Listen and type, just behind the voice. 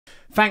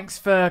Thanks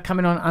for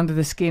coming on Under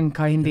the Skin,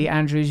 Kehinde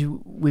Andrrews.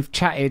 We've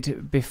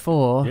chatted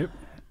before.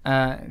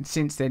 Yep.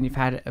 Since then, you've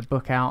had a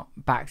book out,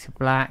 Back to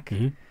Black.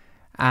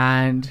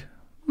 And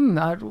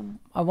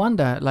I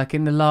wonder, like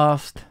in the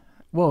last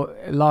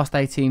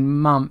 18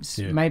 months,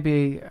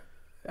 maybe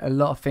a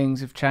lot of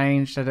things have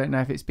changed. I don't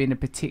know if it's been a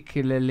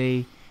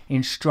particularly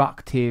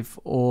instructive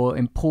or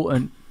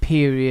important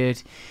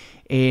period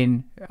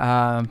in,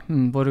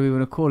 what do we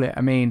want to call it?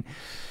 I mean,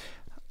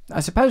 I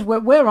suppose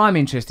where I'm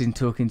interested in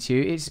talking to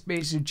you, it's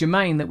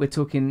germane that we're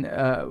talking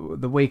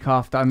the week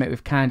after I met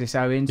with Candace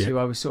Owens, who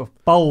I was sort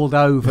of bowled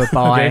over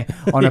by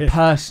on a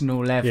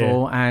personal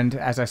level, and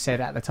as I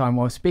said at the time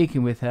while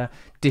speaking with her,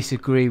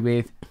 disagree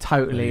with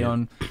totally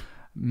on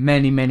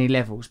many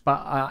levels.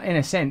 But in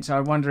a sense, I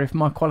wonder if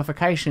my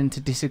qualification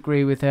to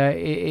disagree with her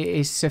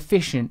is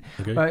sufficient.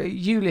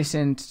 You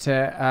listened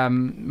to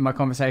my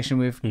conversation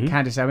with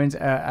Candace Owens,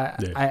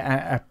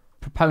 a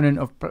proponent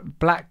of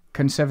black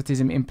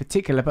conservatism in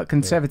particular, but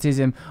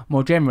conservatism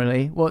more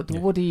generally. What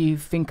do you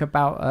think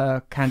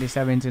about Candace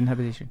Owens and her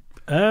position?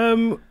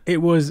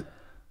 It was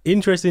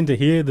interesting to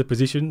hear the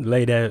position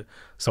laid out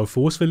so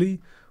forcefully,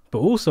 but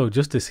also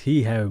just to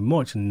see how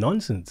much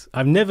nonsense.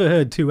 I've never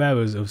heard 2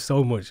 hours of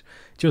so much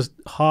just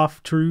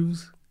half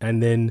truths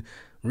and then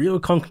real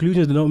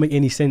conclusions that don't make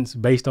any sense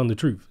based on the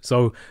truth.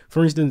 So,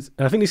 for instance,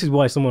 and I think this is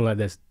why someone like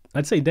this,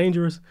 I'd say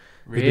dangerous.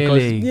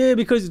 Really?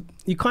 Because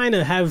you kind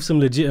of have some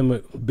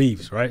legitimate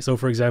beefs, right? So,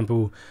 for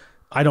example,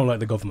 I don't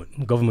like the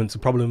government. Government's a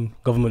problem.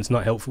 Government's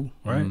not helpful,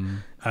 right?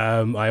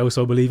 I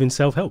also believe in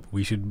self-help.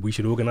 We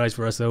should organize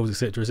for ourselves,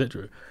 etc.,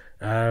 etc.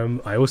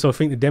 I also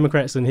think the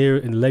Democrats in here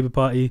in the Labour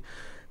Party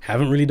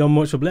haven't really done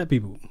much for black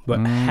people. But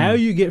how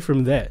you get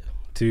from that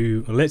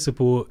to let's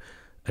support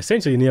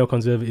essentially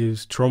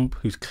neoconservatives, Trump,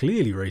 who's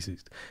clearly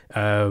racist,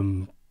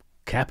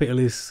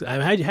 capitalists,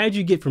 how do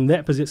you get from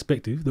that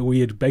perspective that we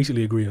had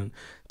basically agree on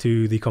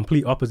to the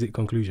complete opposite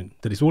conclusion,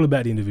 that it's all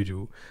about the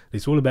individual, that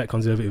it's all about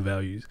conservative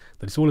values,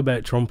 that it's all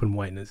about Trump and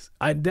whiteness?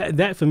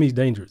 That for me is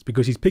dangerous,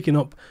 because he's picking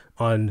up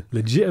on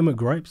legitimate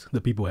gripes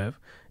that people have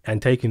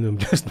and taking them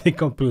just the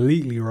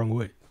completely wrong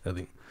way, I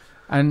think.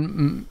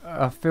 And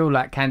I feel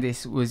like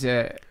Candace was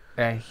a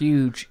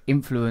huge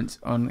influence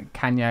on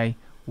Kanye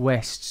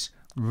West's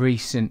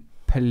recent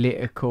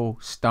political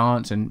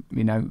stance and,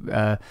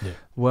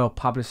 well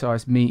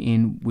publicized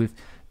meeting with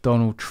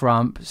Donald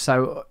Trump.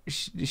 So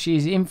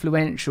she's an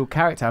influential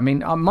character. I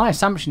mean, my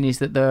assumption is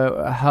that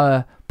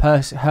her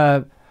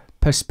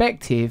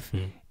perspective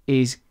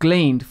is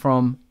gleaned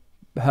from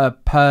her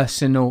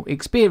personal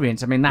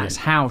experience. I mean, that's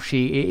how it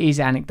is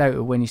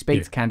anecdotal. When you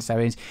speak to Candace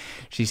Owens,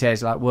 she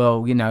says like,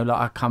 well, like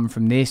I come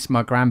from this,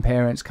 my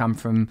grandparents come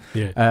from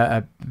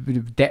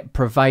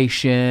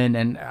deprivation,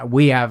 and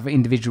we have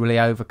individually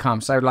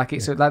overcome. So like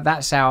it's like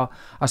that's how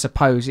I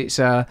suppose it's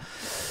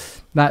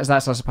that's I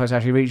suppose how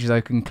she reaches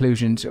those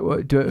conclusions.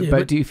 But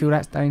do you feel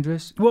that's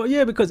dangerous? Well,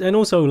 yeah, because, and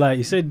also like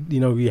you said,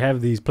 we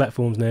have these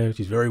platforms now.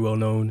 She's very well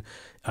known.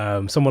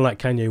 Someone like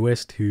Kanye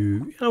West,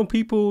 who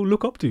people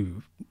look up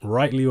to,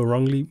 rightly or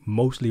wrongly,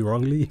 mostly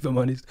wrongly, if I'm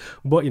honest.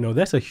 But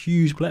that's a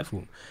huge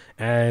platform,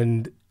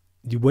 and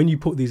when you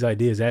put these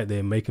ideas out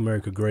there, make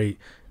America great.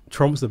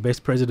 Trump's the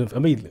best president. I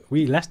mean,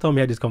 last time we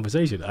had this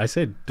conversation, I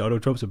said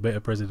Donald Trump's a better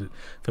president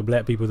for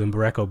black people than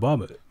Barack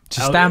Obama. Do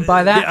you stand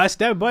by that? Yeah, I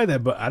stand by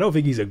that, but I don't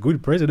think he's a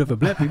good president for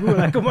black people.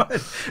 Like, come on.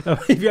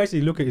 If you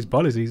actually look at his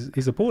policies,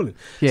 it's appalling.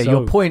 Yeah,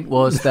 your point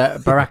was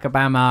that Barack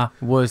Obama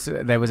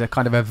there was a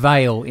kind of a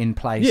veil in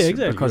place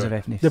because of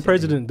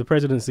ethnicity. The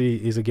presidency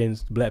is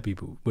against black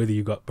people, whether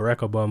you got Barack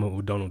Obama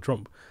or Donald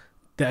Trump.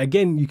 That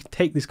again, you can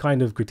take this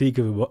kind of critique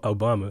of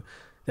Obama.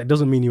 That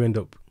doesn't mean you end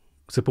up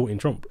supporting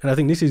Trump. And I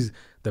think this is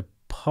the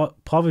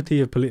poverty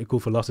of political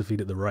philosophy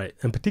that the right,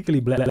 and particularly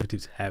black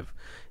leftists, have.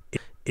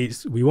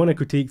 It's we want to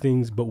critique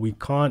things, but we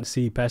can't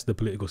see past the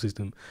political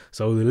system.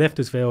 So the left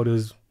has failed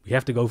us. We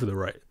have to go for the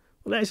right.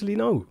 Well, actually,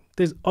 no.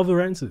 There's other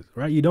answers,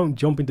 right? You don't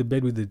jump into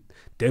bed with the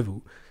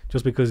devil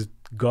just because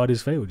God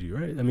has failed you,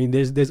 right? I mean,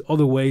 there's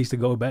other ways to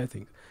go about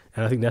things.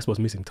 And I think that's what's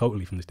missing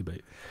totally from this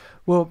debate.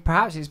 Well,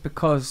 perhaps it's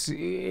because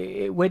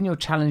when you're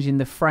challenging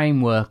the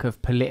framework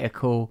of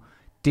political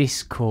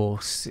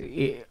discourse,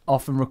 it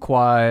often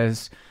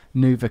requires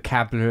new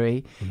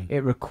vocabulary.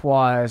 It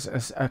requires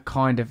a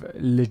kind of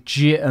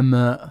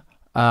legitimate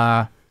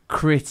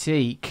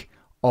critique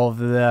of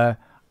the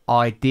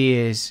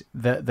ideas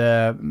that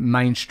the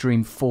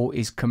mainstream thought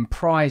is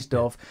comprised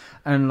of.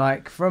 And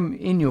like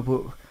in your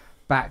book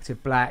Back to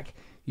Black,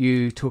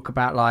 you talk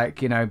about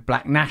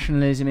black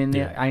nationalism ain't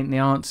the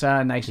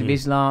answer, Nation of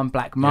Islam,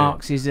 black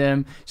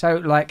Marxism. So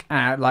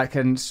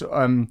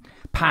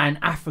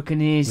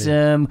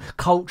Pan-Africanism,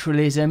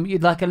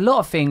 culturalism, like a lot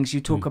of things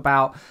you talk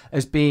about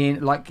as being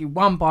like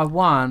one by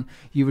one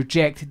you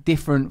reject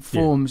different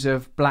forms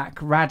of black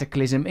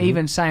radicalism.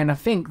 Even saying, I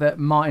think that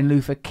Martin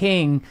Luther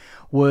King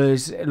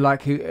was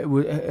like a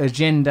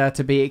agenda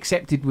to be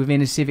accepted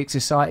within a civic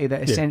society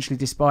that essentially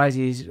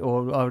despises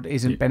or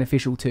isn't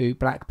beneficial to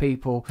black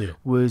people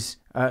was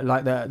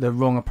like the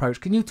wrong approach.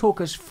 Can you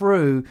talk us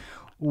through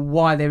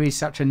why there is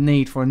such a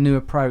need for a new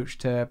approach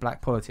to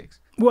black politics?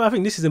 Well, I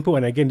think this is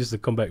important. Again, just to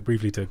come back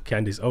briefly to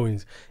Candace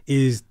Owens,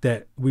 is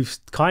that we've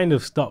kind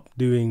of stopped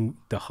doing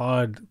the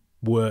hard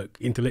work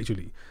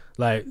intellectually.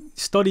 Like,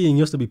 studying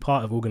used to be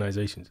part of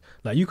organizations.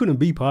 Like, you couldn't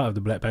be part of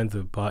the Black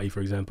Panther Party, for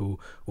example,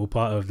 or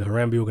part of the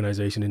Harambe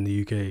organization in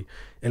the UK,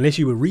 unless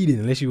you were reading,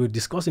 unless you were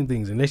discussing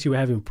things, unless you were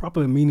having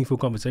proper, meaningful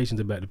conversations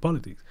about the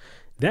politics.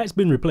 That's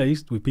been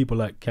replaced with people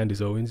like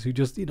Candace Owens, who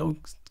just,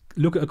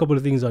 look at a couple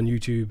of things on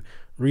YouTube,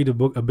 read a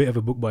bit of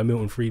a book by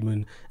Milton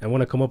Friedman, and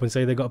want to come up and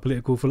say they got a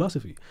political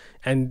philosophy.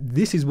 And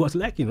this is what's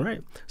lacking,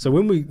 right? So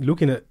when we're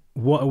looking at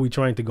what are we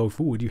trying to go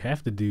forward, you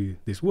have to do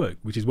this work,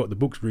 which is what the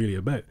book's really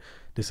about.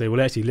 To say,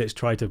 well, actually, let's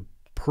try to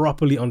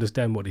properly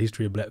understand what the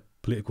history of black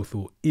political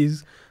thought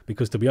is,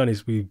 because to be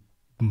honest, we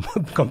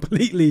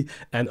completely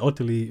and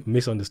utterly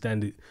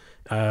misunderstand it.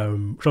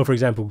 So, for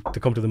example, to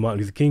come to the Martin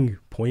Luther King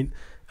point,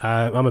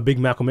 I'm a big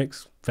Malcolm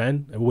X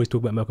fan. I always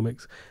talk about Malcolm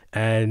X.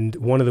 And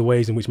one of the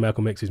ways in which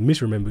Malcolm X is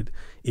misremembered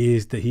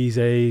is that he's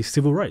a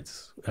civil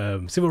rights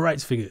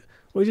figure,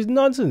 which is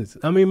nonsense.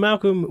 I mean,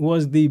 Malcolm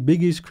was the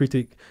biggest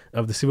critic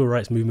of the civil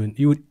rights movement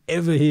you would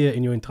ever hear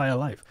in your entire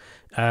life.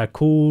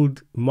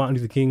 Called Martin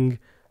Luther King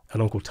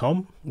an Uncle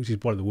Tom, which is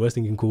probably the worst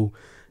thing you can call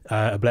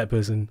a black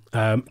person.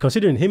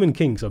 Considering him and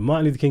King, so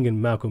Martin Luther King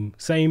and Malcolm,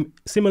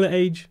 similar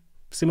age,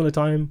 similar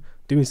time,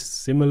 doing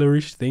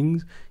similar-ish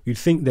things, you'd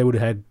think they would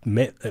have had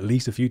met at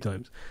least a few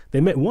times.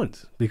 They met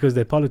once because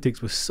their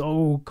politics were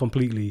so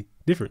completely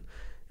different.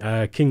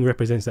 King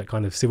represents that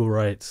kind of civil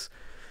rights.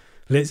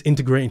 Let's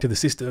integrate into the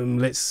system.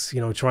 Let's,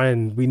 try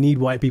and we need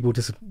white people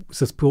to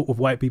support with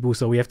white people,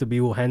 so we have to be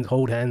all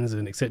hold hands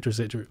and etc.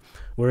 etc.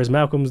 Whereas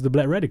Malcolm's the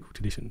black radical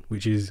tradition,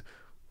 which is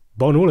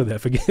bone all of that.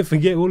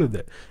 Forget all of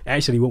that.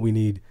 Actually, what we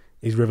need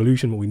is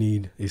revolution. What we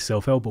need is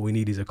self-help. What we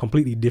need is a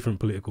completely different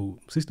political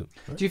system.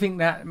 Right? Do you think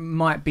that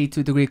might be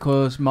to a degree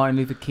because Martin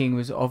Luther King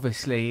was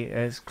obviously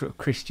a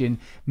Christian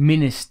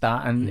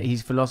minister, and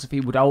his philosophy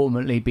would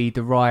ultimately be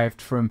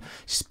derived from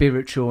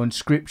spiritual and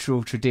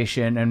scriptural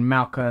tradition, and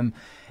Malcolm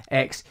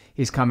X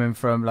is coming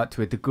from, like,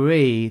 to a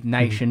degree,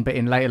 nation, but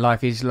in later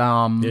life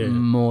Islam,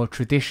 more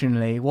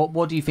traditionally.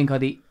 What do you think are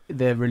the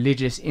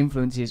religious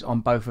influences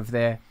on both of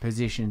their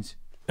positions?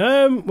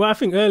 Well, I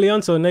think early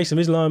on, so Nation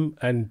of Islam,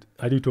 and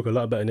I do talk a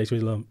lot about Nation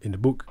of Islam in the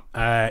book,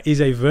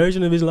 is a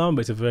version of Islam,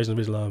 but it's a version of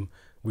Islam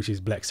which is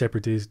black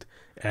separatist,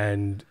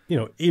 and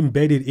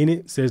embedded in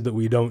it says that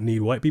we don't need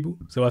white people.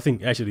 So I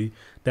think actually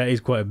that is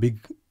quite a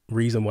big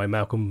reason why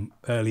Malcolm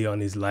early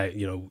on is like,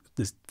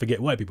 just forget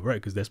white people, right?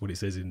 Because that's what it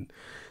says in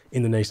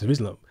the Nation of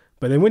Islam.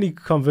 But then when he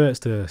converts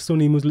to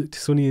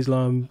Sunni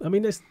Islam, I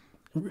mean,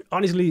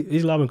 honestly,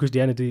 Islam and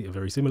Christianity are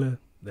very similar.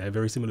 They have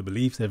very similar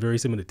beliefs. They have very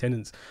similar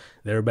tenets.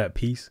 They're about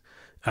peace.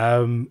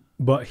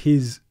 But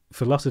his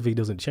philosophy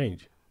doesn't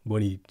change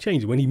when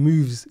he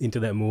moves into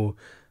that more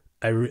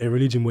a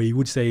religion where you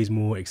would say is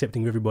more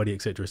accepting of everybody,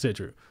 etc.,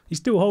 etc. He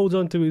still holds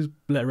on to his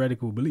black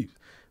radical beliefs.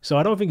 So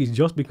I don't think it's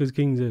just because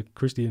King's a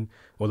Christian,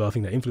 although I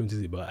think that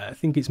influences it. But I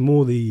think it's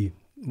more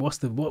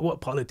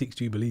what politics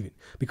do you believe in?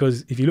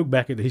 Because if you look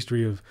back at the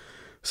history of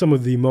some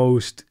of the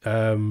most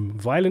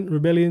violent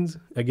rebellions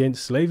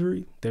against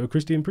slavery, they were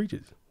Christian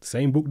preachers.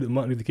 Same book that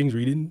Martin Luther King's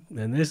reading,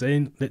 and they're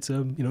saying, let's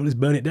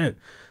burn it down.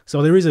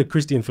 So there is a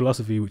Christian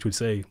philosophy which would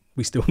say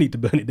we still need to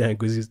burn it down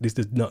because this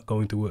is not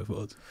going to work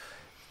for us.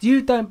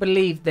 You don't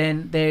believe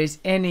then there is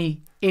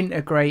any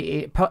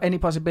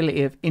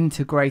possibility of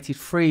integrated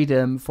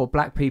freedom for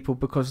black people,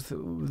 because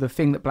the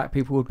thing that black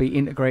people would be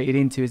integrated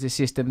into is a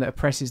system that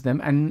oppresses them?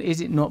 And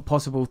is it not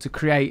possible to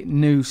create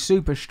new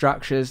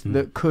superstructures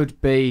that could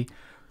be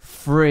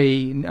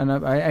free, and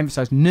I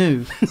emphasize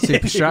new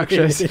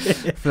superstructures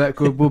that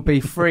will be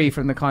free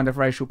from the kind of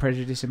racial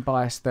prejudice and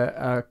bias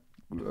that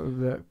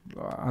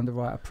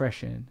underwrite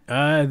oppression?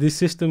 This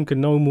system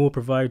can no more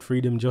provide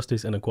freedom,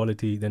 justice and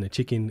equality than a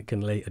chicken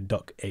can lay a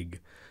duck egg.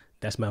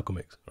 That's Malcolm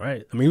X,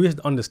 right? I mean, we have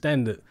to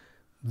understand that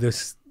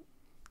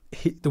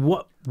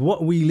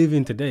what we live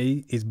in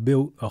today is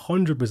built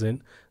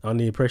 100% on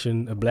the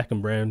oppression of black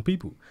and brown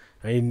people.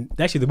 I mean,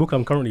 actually, the book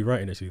I'm currently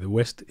writing, The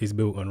West is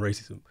Built on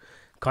Racism,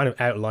 kind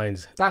of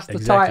outlines. That's the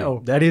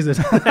title. That is the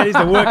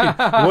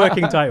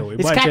working title. It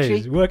it's might catchy.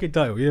 change. Working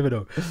title. You never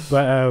know.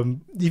 But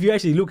if you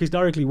actually look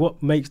historically,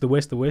 what makes the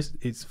West,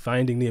 it's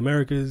finding the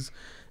Americas.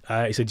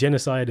 It's a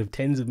genocide of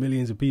tens of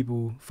millions of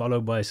people,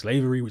 followed by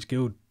slavery, which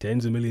killed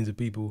tens of millions of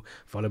people,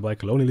 followed by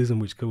colonialism,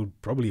 which killed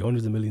probably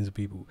hundreds of millions of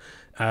people,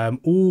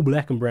 all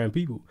black and brown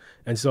people.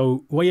 And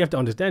so what you have to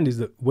understand is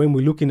that when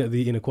we're looking at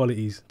the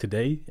inequalities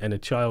today, and a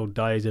child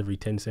dies every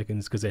 10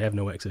 seconds because they have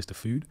no access to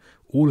food,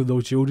 all of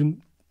those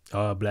children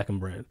are black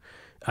and brown.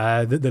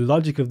 The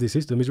logic of this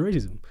system is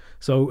racism.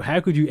 So how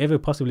could you ever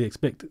possibly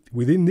expect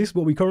within this,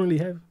 what we currently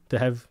have, to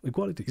have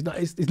equality?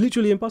 It's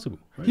literally impossible.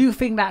 Right? Do you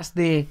think that's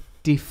the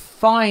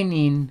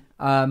defining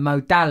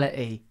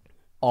modality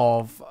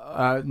of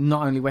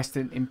not only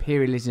Western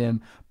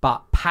imperialism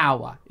but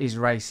power is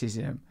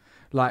racism?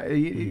 Like,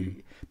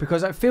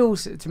 because it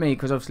feels to me,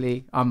 because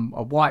obviously I'm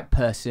a white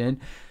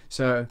person,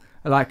 so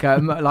Like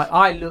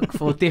I look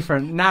for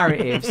different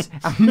narratives,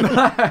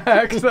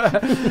 because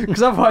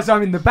otherwise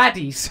I'm in the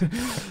baddies.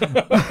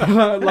 Like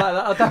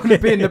I don't want to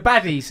be in the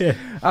baddies.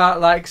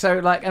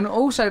 And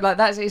also like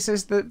that's it's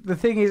just the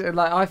thing is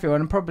like I feel,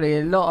 and probably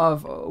a lot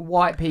of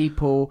white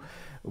people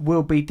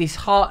will be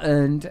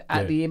disheartened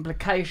at the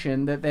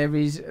implication that there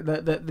is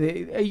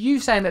are you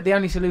saying that the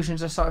only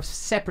solutions are sort of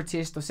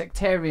separatist or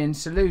sectarian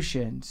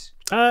solutions?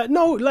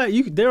 No,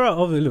 like there are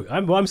other. Look,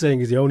 what I'm saying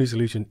is the only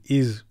solution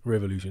is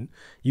revolution.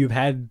 You've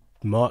had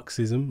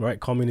Marxism, right?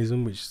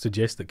 Communism, which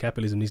suggests that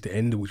capitalism needs to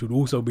end, which would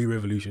also be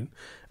revolution.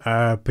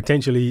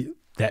 Potentially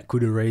that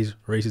could erase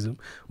racism.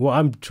 What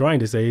I'm trying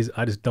to say is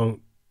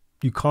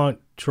you can't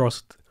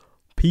trust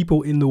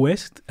people in the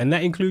West, and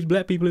that includes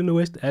black people in the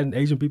West and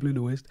Asian people in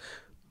the West.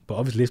 But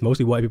obviously it's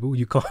mostly white people.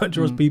 You can't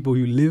trust people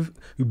who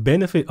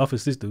benefit off a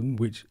system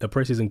which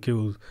oppresses and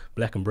kills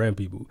black and brown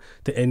people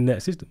to end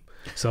that system.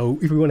 So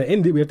if we want to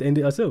end it, we have to end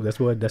it ourselves.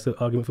 That's the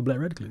argument for black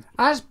radicalism.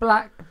 As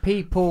black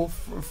people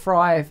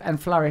thrive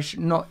and flourish,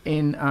 not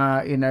in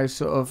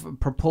sort of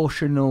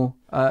proportional,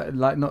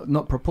 like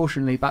not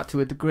proportionally, but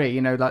to a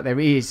degree. Like there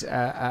is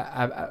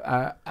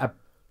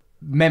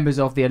members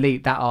of the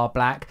elite that are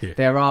black.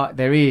 Yeah.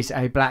 There is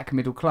a black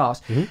middle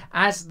class.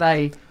 As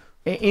they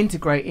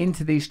integrate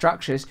into these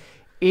structures,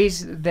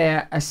 is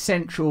their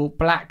essential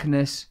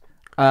blackness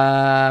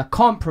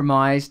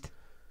compromised?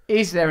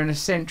 Is there an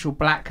essential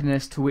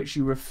blackness to which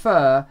you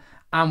refer?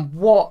 And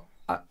what,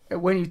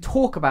 when you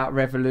talk about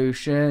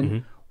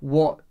revolution,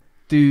 what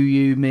do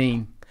you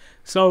mean?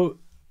 So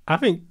I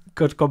think,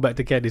 to go back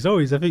to Kehinde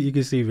Andrrews, I think you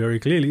can see very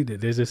clearly that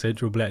there's a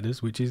central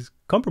blackness which is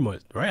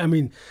compromised, right? I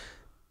mean,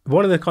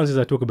 one of the concepts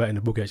I talk about in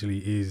the book actually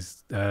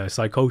is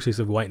psychosis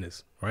of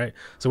whiteness, right?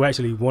 So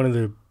actually one of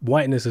the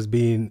whiteness has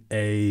been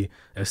a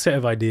set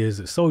of ideas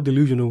that's so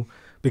delusional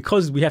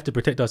because we have to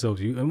protect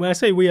ourselves. And when I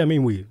say we, I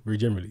mean we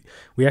generally.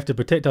 We have to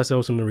protect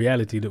ourselves from the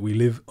reality that we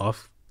live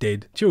off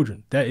dead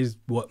children. That is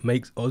what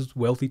makes us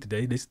wealthy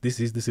today. This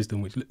is the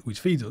system which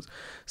feeds us.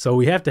 So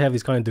we have to have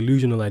this kind of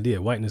delusional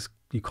idea. Whiteness,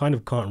 you kind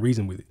of can't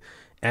reason with it.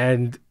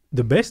 And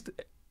the best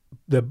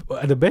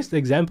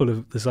example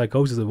of the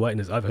psychosis of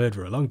whiteness I've heard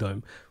for a long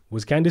time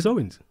was Candace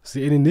Owens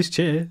sitting in this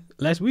chair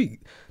last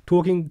week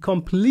talking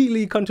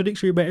completely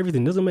contradictory about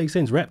everything. Doesn't make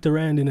sense, wrapped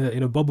around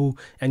in a bubble,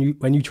 and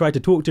when you try to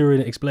talk to her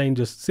and explain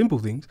just simple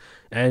things,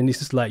 and it's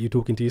just like you're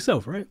talking to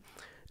yourself, right?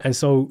 And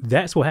so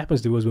that's what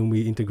happens to us when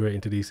we integrate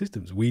into these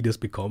systems. We just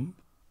become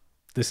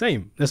the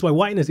same. That's why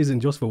whiteness isn't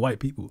just for white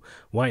people.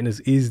 Whiteness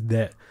is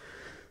that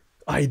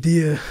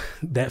idea,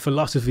 that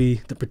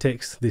philosophy that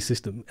protects this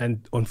system.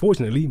 And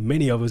unfortunately,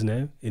 many of us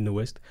now in the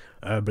West,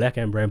 black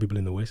and brown people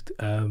in the West,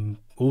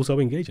 also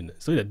engage in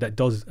it. So that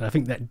does, I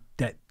think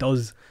that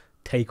does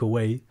take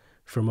away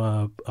from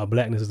our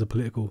blackness as a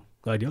political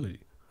ideology.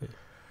 Yeah.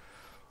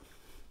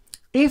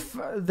 If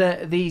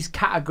these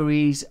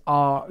categories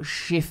are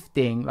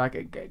shifting,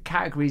 like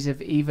categories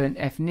of even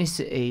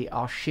ethnicity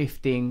are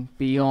shifting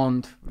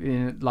beyond,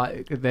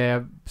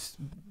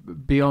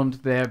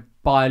 beyond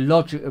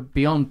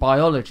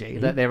biology,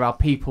 that there are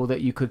people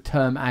that you could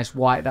term as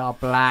white that are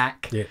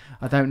black. Yeah.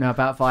 I don't know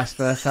about vice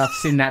versa. I've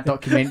seen that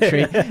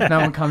documentary.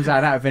 No one comes out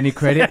of that with any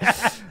credit.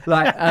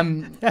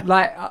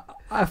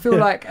 I feel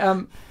like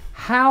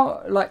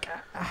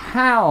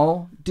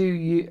how do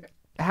you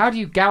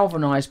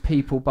galvanize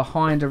people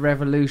behind a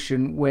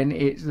revolution when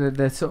it's when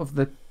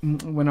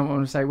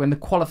the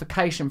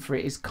qualification for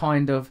it is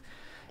kind of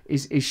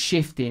is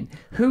shifting?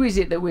 Who is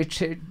it that we're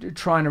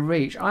trying to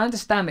reach? I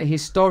understand that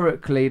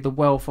historically the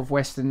wealth of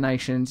Western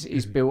nations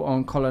is built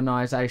on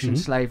colonization,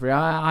 slavery.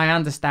 I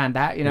understand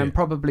that, and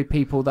probably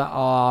people that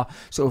are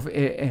sort of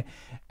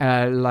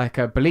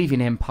believe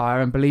in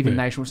empire and believe in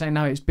nation will say,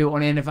 no, it's built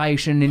on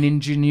innovation and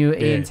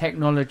ingenuity and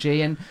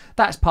technology, and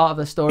that's part of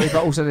the story.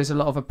 But also there's a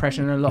lot of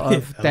oppression and a lot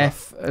of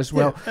death as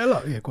well. Quite a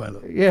lot.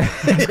 Yeah,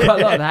 there's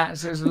quite a lot of that.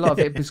 So there's a lot of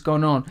it that's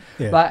gone on.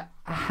 Yeah. But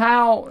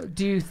how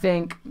do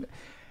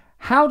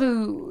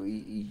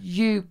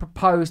you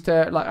propose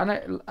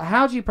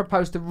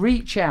to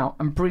reach out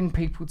and bring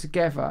people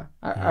together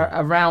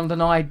around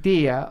an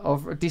idea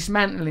of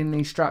dismantling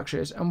these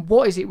structures? And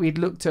what is it we'd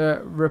look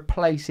to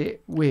replace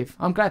it with?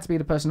 I'm glad to be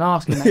the person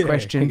asking that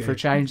question for a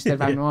change instead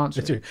of having to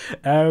answer it.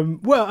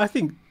 Well, I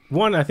think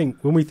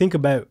when we think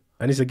about,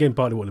 and this is again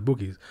part of what the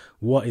book is,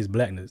 what is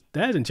blackness?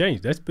 That hasn't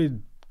changed. That's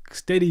been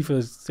steady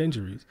for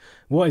centuries.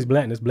 What is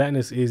blackness?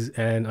 Blackness is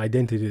an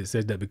identity that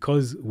says that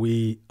because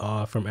we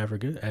are from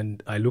Africa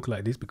and I look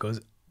like this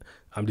because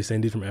I'm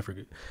descended from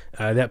Africa,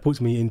 that puts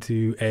me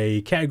into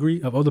a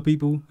category of other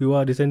people who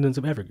are descendants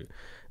of Africa.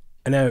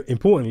 And now,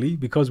 importantly,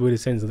 because we're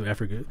descendants of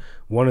Africa,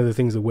 one of the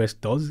things the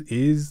West does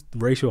is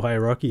racial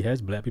hierarchy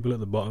has black people at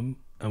the bottom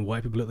and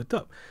white people at the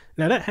top.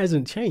 Now, that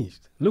hasn't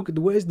changed. Look at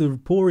where's the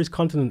poorest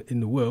continent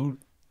in the world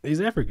is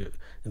Africa.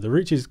 And the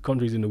richest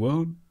countries in the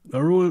world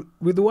are all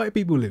where the white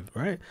people live,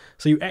 right?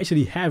 So you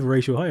actually have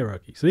racial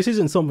hierarchy. So this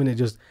isn't something that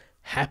just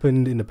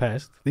happened in the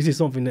past. This is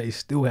something that is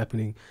still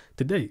happening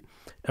today.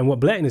 And what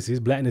blackness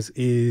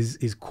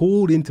is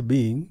called into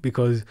being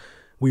because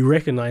we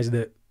recognize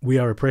that we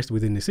are oppressed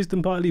within the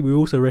system partly. We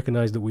also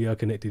recognize that we are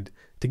connected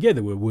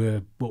together.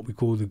 We're what we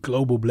call the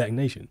global black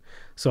nation.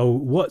 So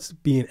what's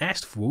being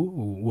asked for,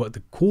 or what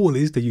the call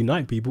is to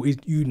unite people, is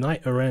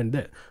unite around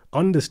that.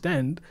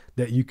 Understand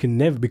that you can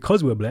never,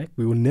 because we're black,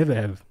 we will never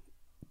have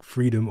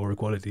freedom or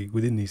equality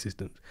within these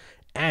systems.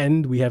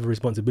 And we have a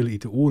responsibility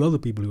to all other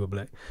people who are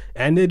black.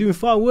 And they're doing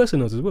far worse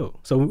than us as well.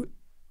 So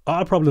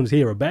our problems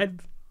here are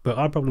bad, but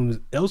our problems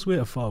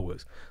elsewhere are far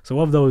worse. So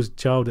of those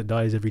child that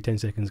dies every 10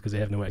 seconds because they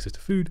have no access to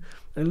food,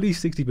 at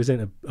least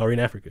 60% are in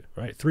Africa,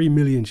 right? 3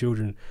 million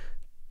children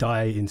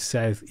die in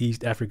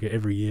Southeast Africa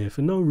every year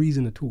for no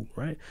reason at all,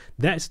 right?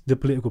 That's the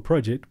political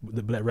project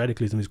that black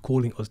radicalism is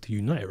calling us to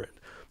unite around.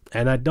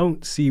 And I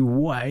don't see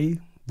why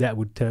that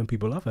would turn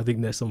people off. I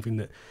think that's something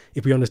that,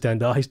 if we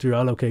understand our history,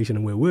 our location,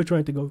 and where we're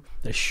trying to go,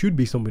 that should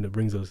be something that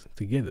brings us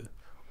together.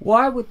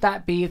 Why would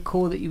that be a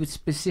call that you would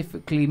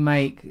specifically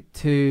make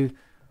to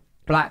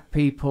black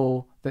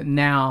people that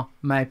now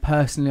may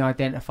personally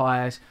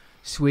identify as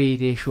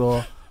Swedish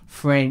or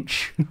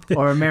French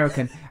or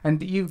American? And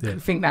do you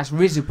think that's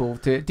risible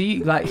to, do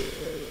you like,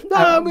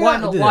 why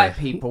not white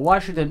people? Why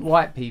shouldn't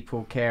white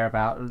people care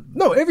about?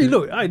 No,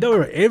 don't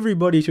worry,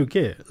 everybody should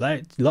care.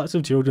 Like, lots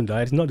of children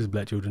died. It's not just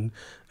black children,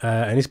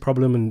 and it's a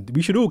problem, and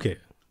we should all care.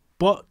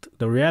 But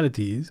the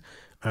reality is,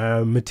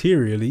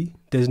 materially,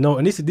 there's no,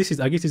 and this is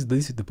I guess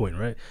this is the point,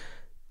 right?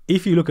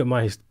 If you look at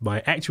my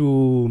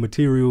actual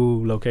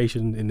material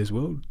location in this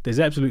world, there's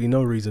absolutely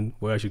no reason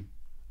why I should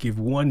give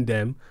one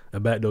damn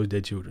about those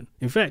dead children.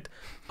 In fact,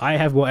 I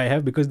have what I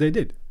have because they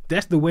did.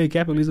 That's the way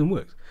capitalism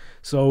works.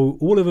 So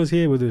all of us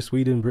here, whether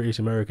Sweden, British,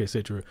 America,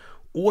 etc.,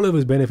 all of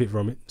us benefit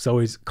from it. So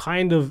it's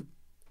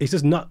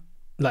just not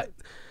like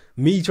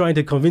me trying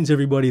to convince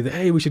everybody that,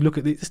 hey, we should look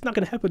at this. It's not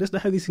going to happen. That's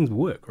not how these things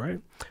work,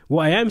 right?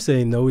 What I am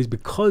saying, though, is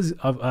because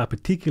of our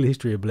particular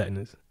history of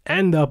blackness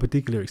and our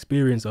particular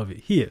experience of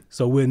it here,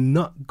 so we're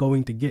not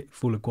going to get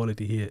full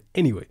equality here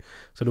anyway.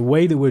 So the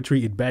way that we're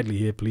treated badly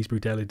here, police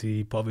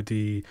brutality,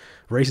 poverty,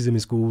 racism in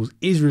schools,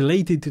 is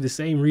related to the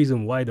same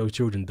reason why those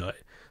children die.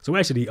 So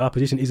actually, our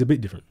position is a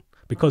bit different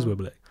because we're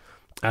black.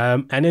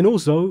 And then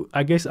also,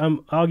 I guess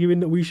I'm arguing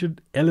that we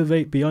should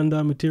elevate beyond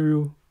our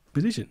material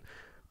position.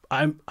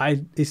 I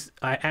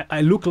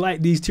look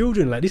like these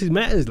children. Like, this is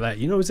matters. Like,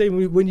 you know what I'm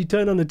saying? When you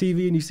turn on the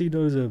TV and you see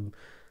those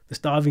the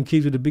starving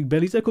kids with the big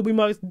bellies, that could be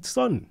my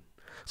son.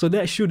 So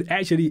that should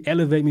actually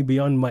elevate me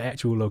beyond my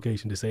actual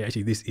location to say,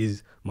 actually, this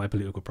is my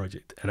political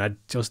project. And I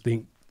just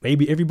think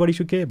maybe everybody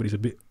should care, but it's a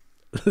bit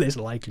less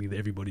likely that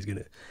everybody's going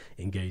to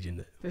engage in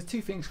that. There's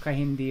two things,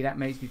 Kehinde, that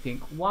makes me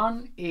think.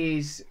 One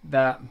is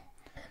that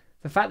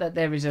the fact that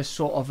there is a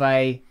sort of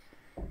an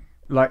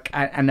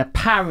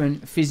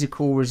apparent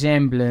physical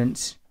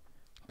resemblance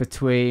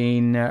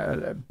between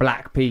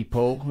black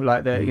people,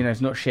 like that, you know,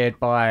 it's not shared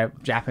by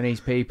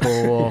Japanese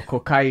people or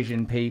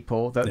Caucasian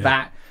people,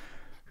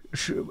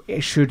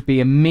 it should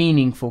be a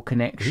meaningful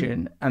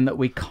connection, and that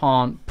we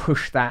can't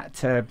push that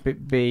to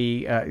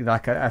be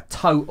like a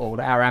total,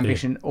 that our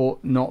ambition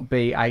ought not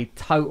be a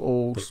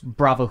total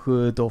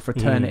brotherhood or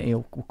fraternity,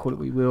 or call it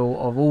what we will,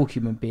 of all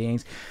human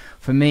beings.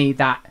 For me,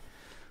 that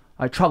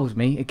it troubles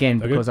me, again,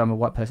 because I'm a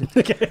white person.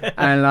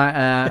 And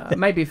like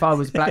maybe if I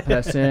was a black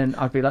person,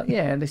 I'd be like,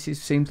 yeah,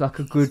 seems like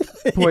a good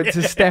point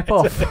to step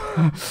off.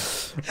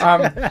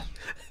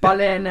 But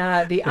then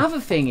the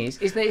other thing is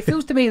that it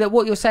feels to me that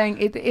what you're saying,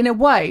 in a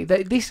way,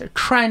 that this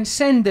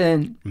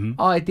transcendent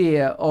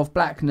idea of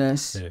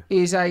blackness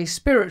is a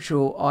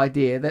spiritual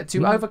idea, that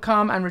to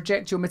overcome and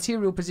reject your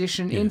material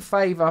position in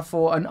favour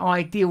for an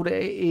ideal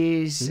that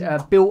is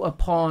built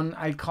upon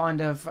a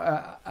kind of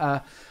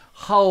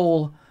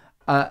whole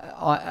and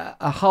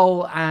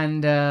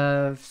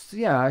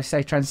I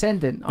say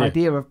transcendent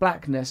idea of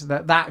blackness,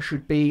 that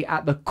should be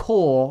at the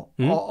core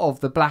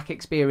of the black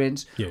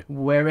experience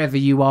wherever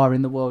you are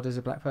in the world as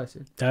a black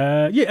person.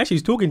 Actually, I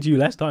was talking to you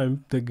last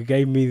time that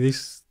gave me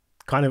this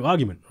kind of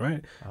argument,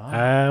 right?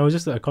 I was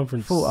just at a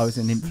conference. Thought I was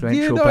an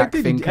influential black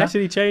thinker. It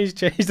actually changed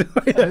the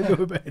way I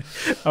know about it.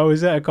 I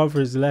was at a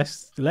conference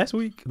last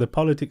week, The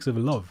Politics of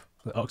Love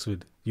at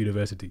Oxford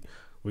University,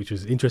 which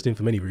was interesting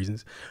for many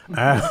reasons.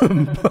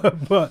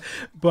 But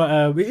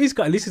it is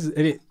kind of, this is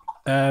it.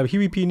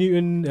 Huey P.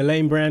 Newton,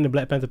 Elaine Brand, the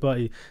Black Panther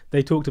Party,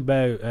 they talked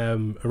about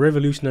a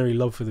revolutionary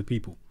love for the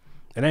people.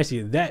 And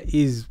actually, that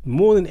is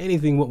more than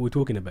anything what we're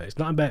talking about. It's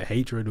not about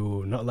hatred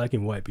or not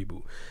liking white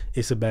people.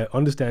 It's about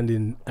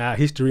understanding our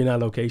history and our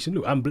location.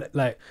 Look, I'm black.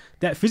 Like,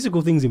 that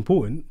physical thing's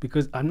important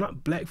because I'm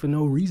not black for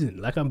no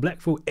reason. Like, I'm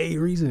black for a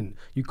reason.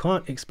 You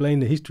can't explain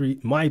the history,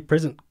 my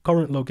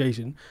current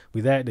location,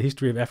 without the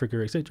history of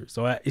Africa, etc.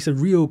 So it's a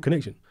real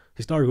connection,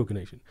 historical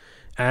connection.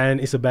 And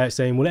it's about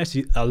saying, well,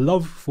 actually, a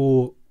love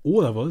for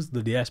all of us,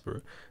 the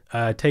diaspora,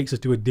 takes us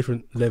to a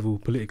different level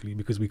politically,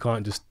 because we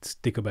can't just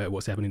stick about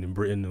what's happening in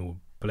Britain or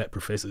black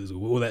professors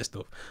or all that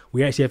stuff.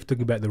 We actually have to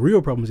talk about the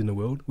real problems in the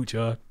world, which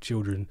are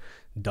children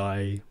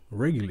die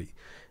regularly.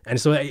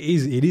 And so it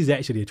is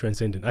actually a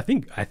transcendent. I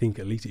think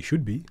at least it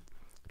should be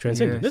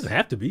transcendent. Yes. It doesn't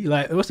have to be.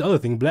 Like, what's the other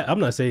thing? Black, I'm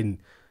not saying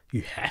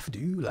you have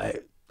to.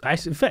 Like,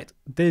 in fact,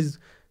 there's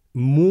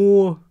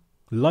more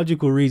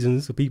logical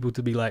reasons for people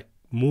to be like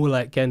more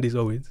like Candace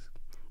Owens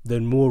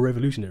than more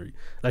revolutionary.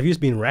 Like, you're just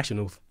being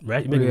rational,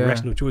 right? You're making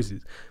rational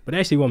choices. But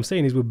actually what I'm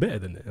saying is we're better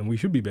than that, and we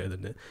should be better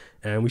than that,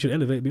 and we should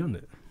elevate beyond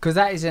that. Because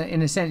that is,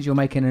 in a sense, you're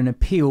making an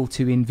appeal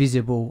to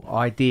invisible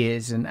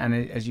ideas, and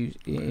as you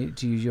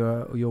to use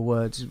your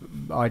words,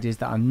 ideas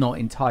that are not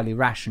entirely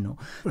rational.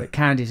 But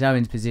Candace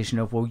Owens' position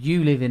of, well,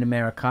 you live in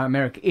America.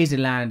 America is a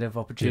land of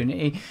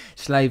opportunity.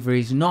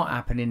 Slavery is not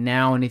happening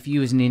now, and if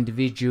you as an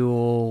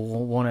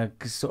individual want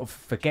to sort of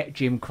forget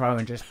Jim Crow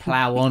and just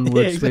plough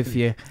onwards with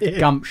your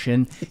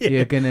gumption,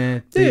 you're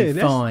gonna do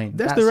fine.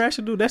 That's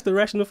the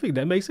rational thing.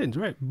 That makes sense,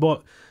 right?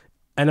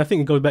 And I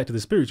think it goes back to the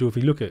spiritual. If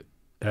you look at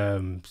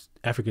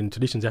African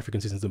traditions, African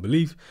systems of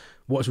belief,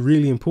 what's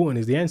really important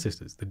is the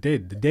ancestors, the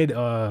dead. The dead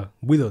are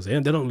with us,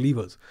 and they don't leave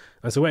us.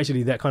 And so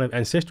actually that kind of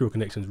ancestral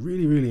connection is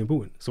really, really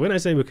important. So when I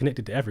say we're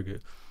connected to Africa,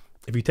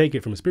 if you take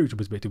it from a spiritual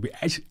perspective,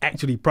 we're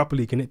actually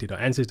properly connected. Our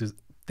ancestors,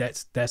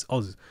 that's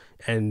us.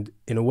 And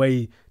in a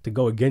way, to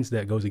go against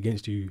that goes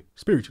against you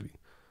spiritually.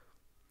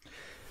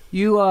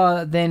 You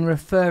are then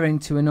referring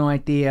to an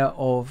idea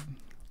of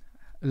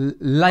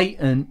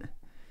latent,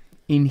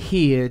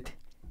 inhered,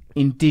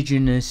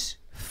 indigenous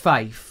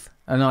faith,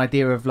 an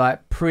idea of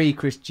like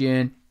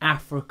pre-Christian,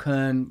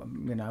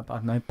 African, I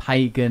don't know,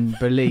 pagan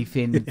belief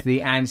in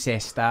the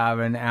ancestor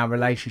and our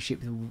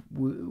relationship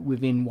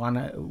within one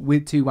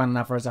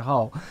another as a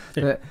whole.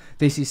 But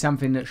this is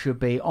something that should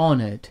be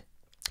honoured.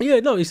 Yeah,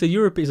 no, it's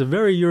a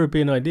very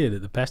European idea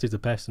that the past is the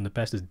past and the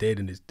past is dead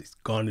and it's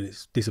gone and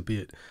it's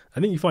disappeared. I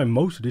think you find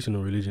most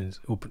traditional religions,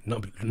 or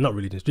not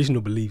religions,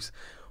 traditional beliefs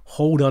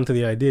hold on to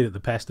the idea that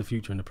the past, the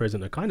future, and the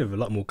present are kind of a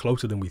lot more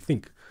closer than we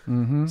think.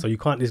 So you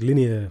can't, this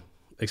linear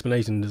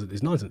explanation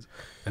is nonsense.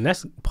 And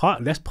that's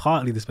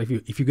partly the space.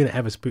 If you're going to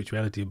have a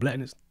spirituality of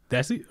blackness,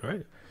 that's it,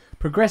 right?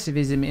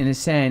 Progressivism, in a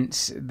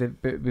sense,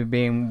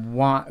 being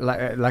one,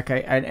 like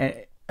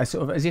a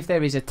sort of, as if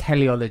there is a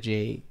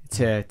teleology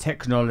to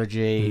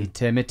technology,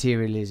 to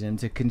materialism,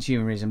 to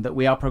consumerism, that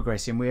we are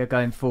progressing, we are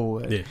going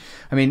forward. Yeah.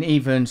 I mean,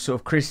 even sort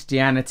of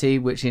Christianity,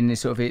 which in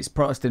this sort of its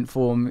Protestant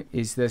form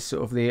is the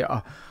sort of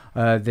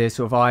the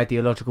sort of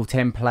ideological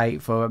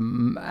template for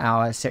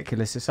our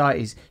secular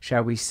societies,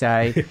 shall we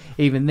say.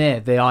 Even there,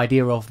 the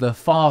idea of the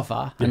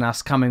Father and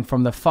us coming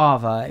from the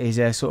Father is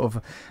a sort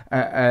of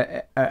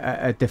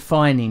a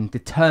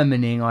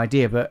determining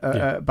idea,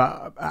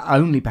 but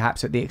only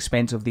perhaps at the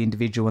expense of the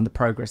individual and the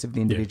progress of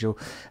the individual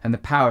and the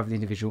power of the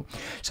individual.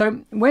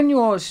 So when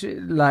you're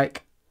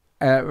like,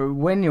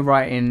 when you're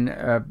writing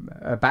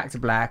Back to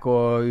Black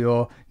or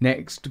your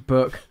next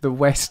book, The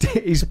West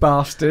is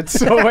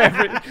Bastards, or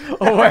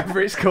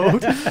whatever it's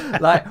called,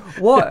 like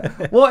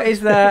what is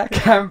the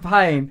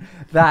campaign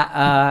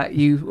that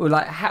you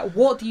like?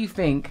 What do you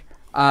think?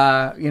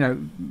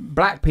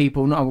 Black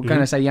people, not I'm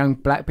going to say young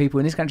black people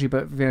in this country,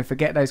 but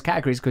forget those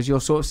categories, because you're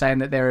sort of saying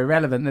that they're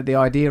irrelevant, that the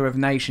idea of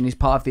nation is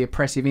part of the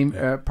oppressive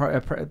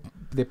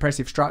the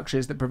oppressive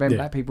structures that prevent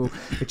black people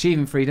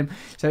achieving freedom.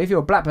 So if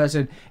you're a black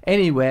person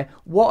anywhere,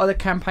 what are the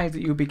campaigns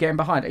that you'll be getting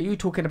behind? Are you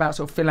talking about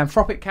sort of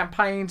philanthropic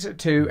campaigns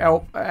to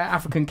help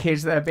African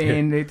kids that are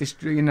being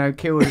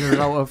killed as a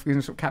result of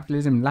sort of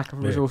capitalism, lack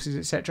of resources,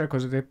 etc.,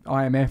 because of the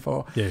IMF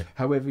or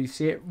however you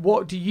see it?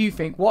 What do you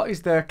think? What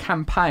is the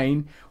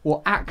campaign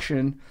or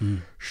action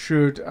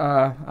should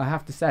I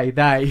have to say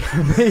they,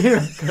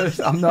 because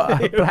I'm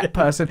not a black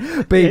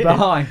person, be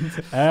behind?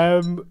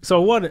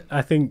 So one,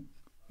 I think,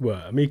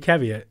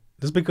 caveat,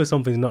 just because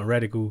something's not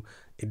radical,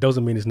 it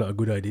doesn't mean it's not a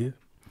good idea.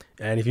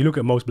 And if you look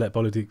at most black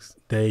politics,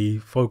 they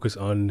focus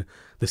on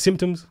the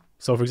symptoms.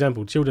 So, for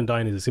example, children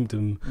dying is a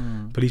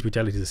symptom, police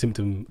brutality is a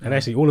symptom, and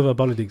actually all of our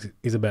politics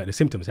is about the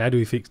symptoms. How do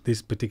we fix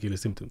this particular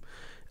symptom?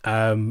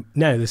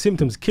 Now, the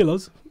symptoms kill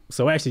us,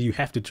 so actually you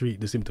have to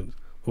treat the symptoms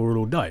or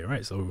it'll die,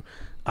 right? So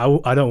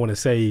I don't want to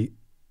say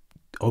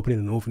opening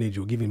an orphanage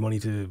or giving money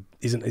to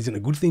isn't a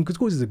good thing, because of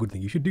course it's a good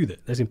thing. You should do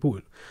that. That's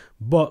important.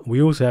 But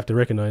we also have to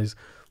recognize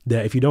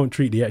that if you don't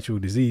treat the actual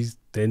disease,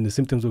 then the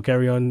symptoms will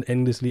carry on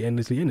endlessly. And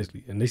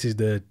this is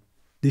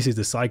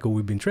the cycle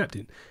we've been trapped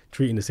in,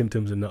 treating the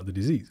symptoms and not the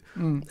disease.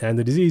 And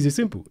the disease is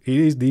simple. It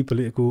is the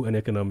political and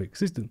economic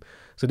system.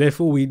 So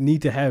therefore we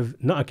need to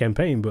have not a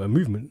campaign, but a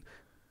movement,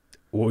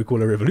 what we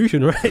call a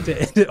revolution, right,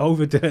 to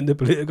overturn the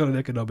political and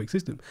economic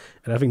system.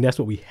 And I think that's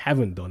what we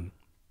haven't done,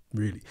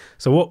 really.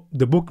 So what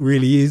the book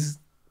really is,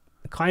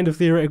 kind of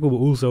theoretical, but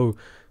also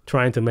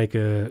trying to make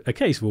a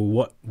case for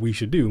what we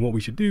should do. And what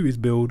we should do is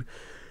build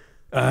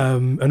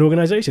an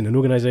organization,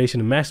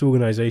 a mass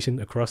organization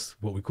across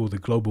what we call the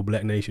global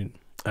black nation,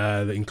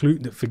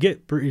 that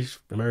forget British,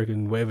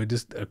 American, whatever,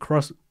 just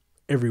across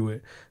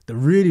everywhere, that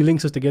really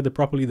links us together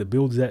properly, that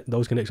builds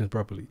those connections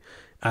properly.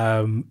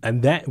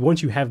 And that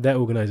once you have that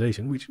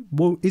organization, which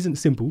isn't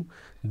simple,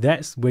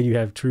 that's when you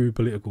have true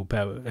political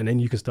power. And then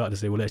you can start to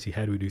say, well, actually,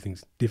 how do we do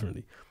things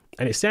differently?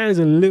 And it sounds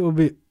a little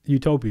bit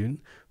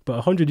utopian, but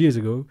 100 years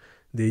ago,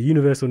 the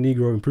Universal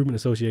Negro Improvement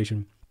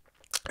Association,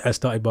 as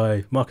started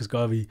by Marcus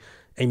Garvey,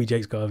 Amy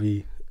Jakes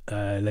Garvey,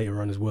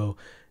 later on as well,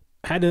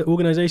 had an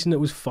organization that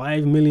was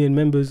 5 million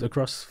members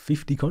across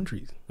 50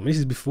 countries. I mean, this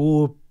is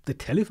before the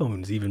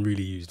telephones even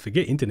really used.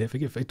 Forget internet,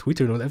 forget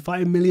Twitter and all that.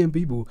 5 million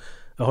people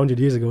 100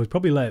 years ago was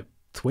probably like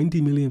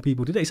 20 million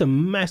people today. It's a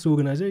mass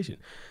organization.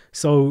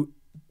 So,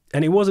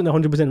 and it wasn't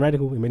 100%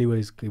 radical in many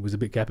ways. It was a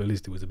bit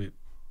capitalist. It was a bit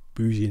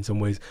bougie in some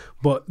ways.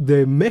 But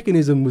the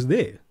mechanism was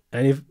there.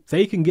 And if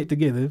they can get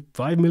together,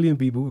 5 million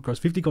people across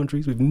 50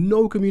 countries with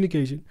no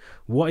communication,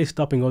 what is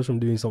stopping us from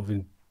doing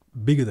something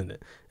bigger than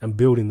that and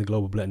building the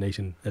global black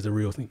nation as a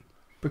real thing?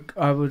 My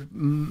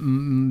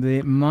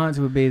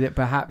answer would be that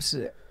perhaps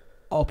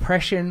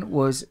oppression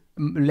was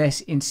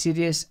less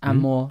insidious and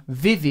more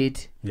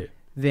vivid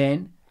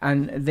then,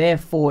 and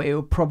therefore it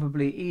would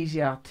probably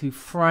easier to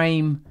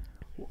frame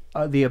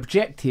the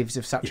objectives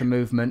of such a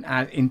movement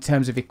in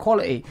terms of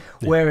equality,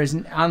 whereas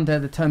under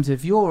the terms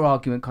of your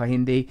argument,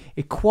 Kehinde,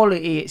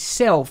 equality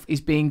itself is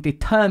being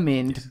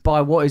determined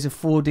by what is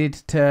afforded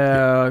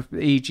to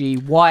e.g.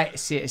 white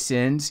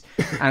citizens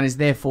and is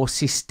therefore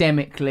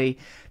systemically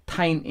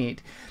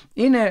tainted.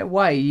 In a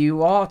way,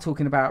 you are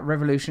talking about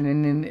revolution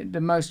in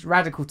the most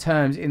radical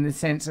terms, in the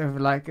sense of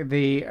like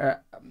the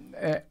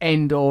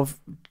end of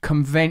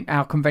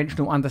our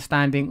conventional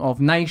understanding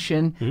of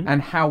nation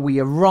and how we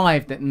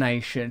arrived at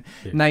nation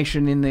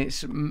in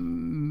its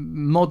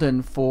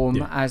modern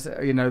form, as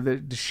you know,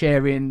 the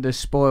sharing the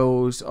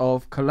spoils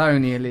of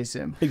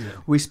colonialism.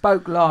 We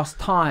spoke last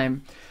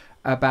time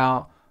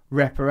about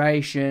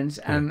reparations,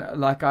 and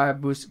like I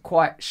was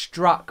quite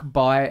struck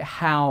by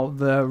how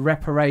the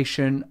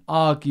reparation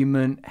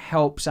argument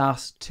helps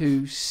us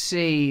to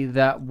see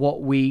that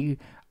what we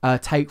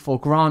take for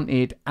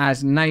granted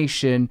as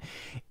nation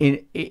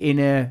in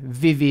a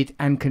vivid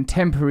and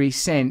contemporary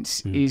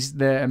sense is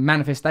the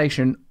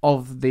manifestation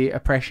of the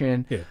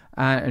oppression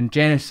and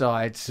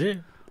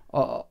genocides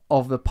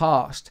of the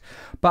past.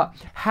 But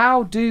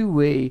how do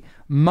we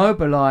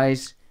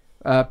mobilize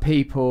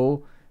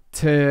people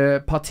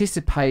to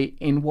participate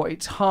in what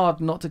it's hard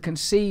not to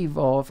conceive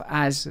of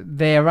as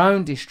their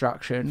own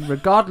destruction,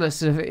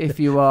 regardless of if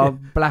you are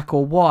black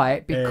or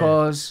white?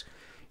 Because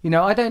you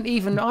know, I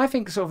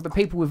think sort of the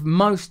people with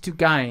most to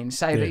gain,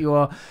 say that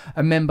you're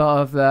a member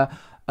of the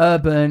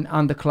urban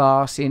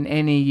underclass in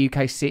any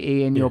UK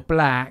city and you're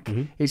black,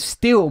 it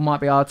still might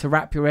be hard to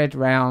wrap your head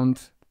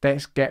around,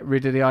 let's get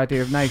rid of the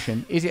idea of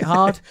nation. Is it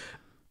hard?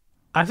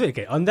 I think,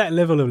 on that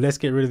level of let's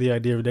get rid of the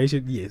idea of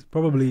nation, yes,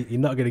 probably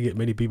you're not going to get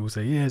many people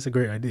say, yeah, it's a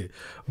great idea.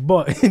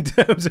 But in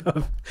terms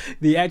of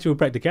the actual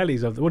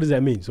practicalities of what does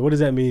that mean? So what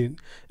does that mean?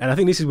 And I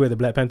think this is where the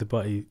Black Panther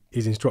Party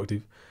is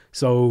instructive.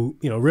 So,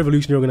 you know,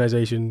 revolutionary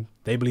organization,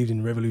 they believed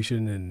in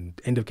revolution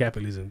and end of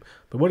capitalism.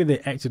 But what did they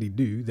actually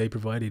do? They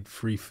provided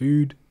free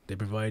food. They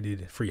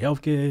provided free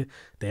healthcare.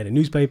 They had a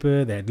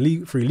newspaper. They had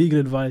free legal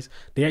advice.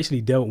 They actually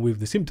dealt with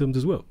the symptoms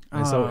as well.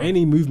 And so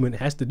any movement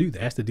has to do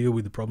that, has to deal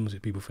with the problems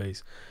that people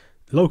face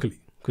locally,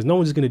 because no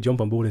one's just going to jump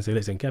on board and say,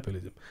 let's end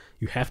capitalism.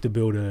 You have to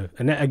build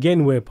and that,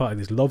 again, where part of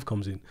this love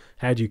comes in.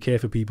 How do you care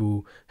for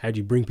people? How do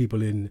you bring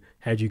people in?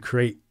 How do you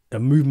create a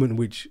movement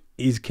which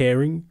is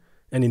caring?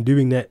 And in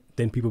doing that,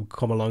 then people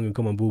come along and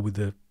come on board with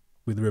the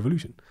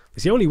revolution.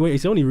 It's the only way.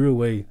 It's the only real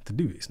way to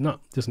do it. It's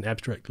not just an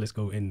abstract, let's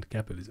go end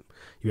capitalism.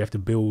 You have to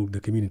build the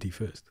community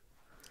first.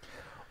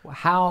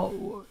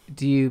 How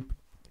do you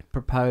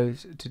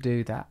propose to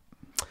do that?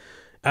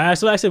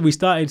 So like I said, we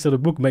started, so the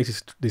book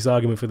makes this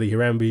argument for the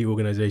Harambee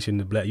organization,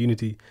 the Black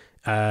Unity.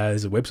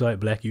 There's a website,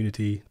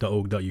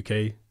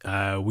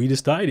 blackunity.org.uk. We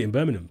just started it in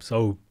Birmingham.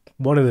 So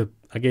one of the,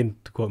 again,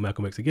 to quote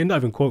Malcolm X, again, not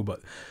even quote,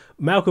 but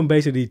Malcolm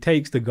basically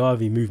takes the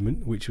Garvey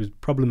movement, which was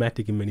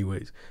problematic in many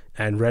ways,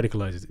 and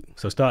radicalizes it.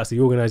 So starts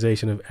the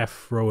Organization of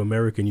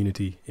Afro-American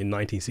Unity in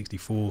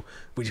 1964,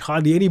 which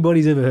hardly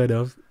anybody's ever heard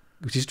of,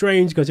 which is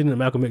strange considering that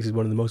Malcolm X is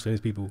one of the most famous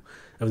people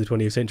of the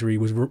 20th century,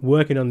 was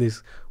working on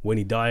this when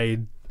he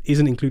died,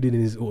 isn't included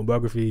in his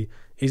autobiography,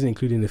 isn't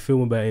included in the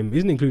film about him,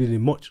 isn't included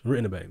in much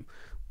written about him,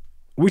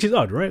 which is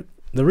odd, right?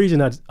 The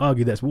reason I'd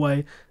argue that's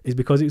why is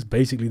because it's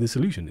basically the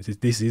solution.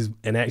 This is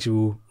an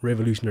actual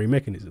revolutionary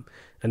mechanism.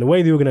 And the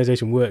way the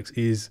organization works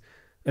is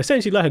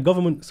essentially like a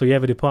government. So you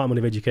have a Department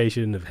of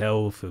Education, of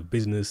Health, of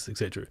Business,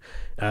 etc.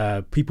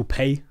 People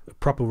pay a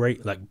proper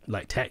rate,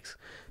 like tax.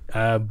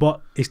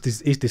 But it's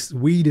this,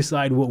 we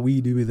decide what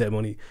we do with that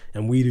money,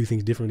 and we do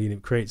things differently, and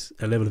it creates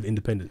a level of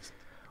independence.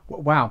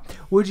 Wow.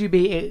 Would you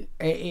be...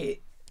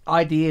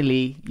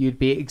 ideally, you'd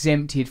be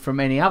exempted from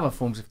any other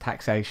forms of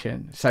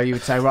taxation. So you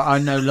would say, right,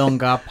 I'm no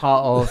longer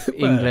part of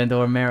England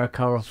or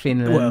America or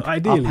Finland. Well,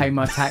 ideally, I'll pay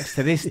my tax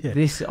to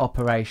this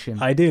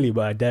operation. Ideally,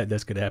 but I doubt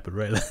that's going to happen,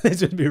 right? Let's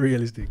just be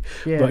realistic.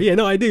 Yeah. But yeah,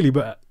 no, ideally,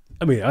 but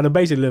I mean, on a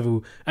basic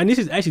level, and this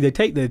is actually,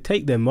 they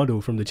take their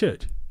model from the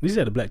church. This is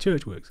how the black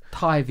church works.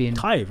 Tithe,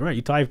 right?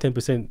 You tithe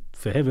 10%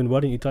 for heaven.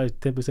 Why don't you tithe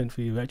 10%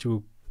 for your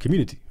actual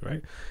community,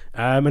 right?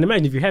 And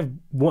imagine if you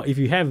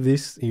have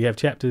this, you have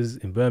chapters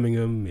in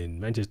Birmingham, in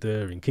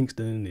Manchester, in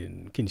Kingston,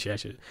 in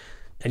Kinshasa,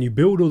 and you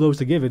build all those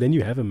together, then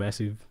you have a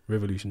massive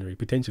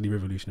potentially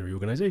revolutionary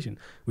organization,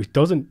 which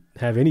doesn't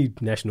have any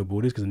national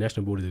borders, because the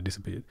national borders have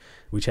disappeared,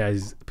 which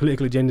has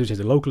political agenda, which has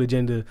a local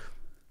agenda.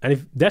 And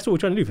if that's what we're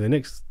trying to do for the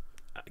next,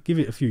 give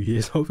it a few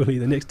years, hopefully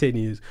the next 10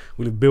 years,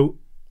 we'll have built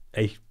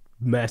a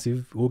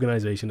massive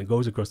organization that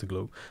goes across the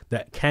globe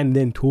that can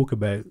then talk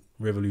about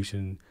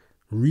revolution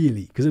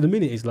really, because at the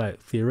minute it's like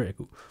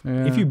theoretical.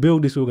 If you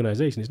build this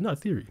organization, it's not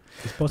theory,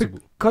 it's possible.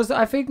 Because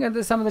I think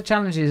that some of the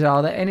challenges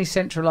are that any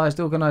centralized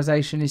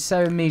organization is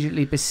so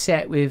immediately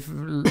beset with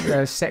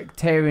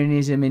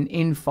sectarianism and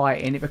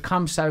infighting. It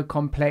becomes so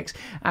complex,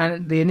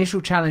 and the initial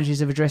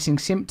challenges of addressing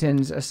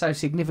symptoms are so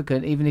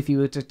significant. Even if you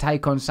were to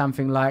take on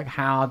something like,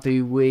 how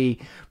do we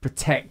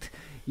protect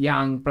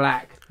young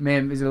black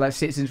members, like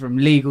citizens, from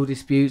legal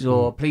disputes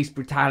or police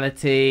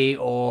brutality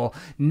or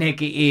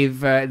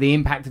negative, the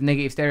impact of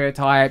negative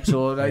stereotypes,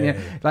 or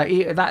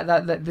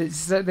it's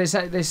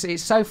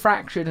so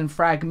fractured and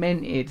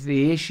fragmented,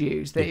 the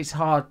issues, that it's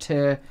hard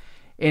to,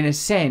 in a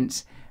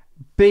sense,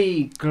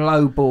 be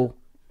global,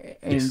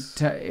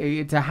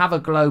 to have a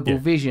global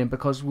vision,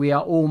 because we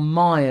are all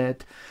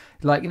mired,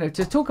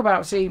 to talk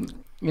about,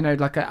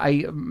 like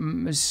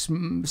a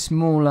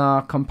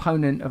smaller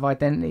component of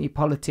identity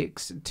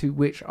politics to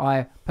which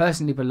I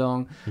personally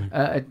belong,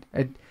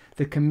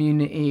 the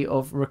community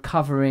of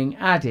recovering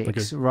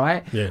addicts,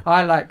 right? Yeah.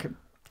 I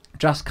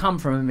just come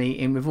from a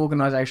meeting with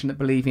organisation that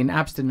believe in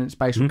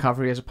abstinence-based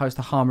recovery as opposed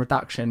to harm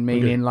reduction,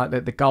 meaning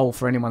the goal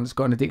for anyone that's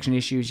got an addiction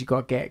issue is you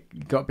got to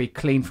be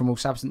clean from all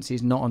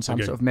substances, not on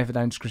some sort of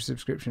methadone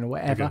subscription or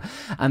whatever,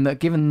 and that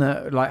given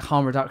that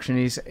harm reduction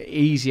is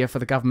easier for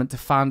the government to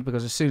fund,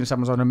 because as soon as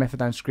someone's on a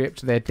methadone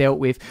script, they're dealt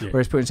with,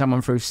 whereas putting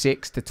someone through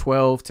 6 to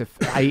 12 to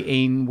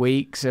 18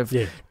 weeks of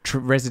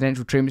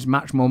residential treatment is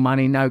much more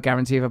money, no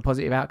guarantee of a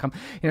positive outcome.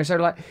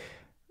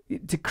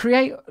 To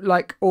create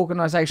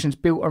organisations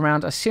built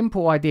around a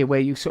simple idea where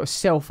you sort of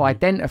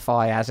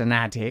self-identify as an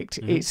addict,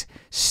 it's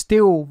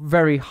still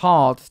very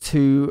hard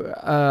to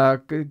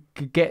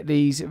get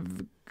these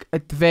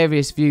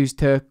various views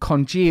to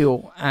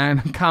congeal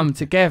and come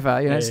together.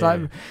 It's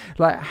like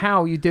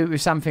how you do it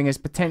with something as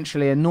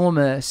potentially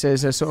enormous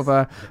as a sort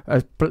of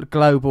a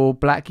global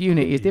black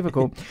unity is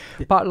difficult.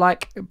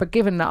 But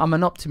given that I'm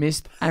an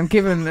optimist, and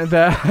given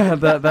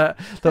that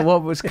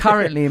what was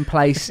currently in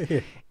place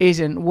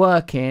isn't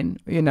working,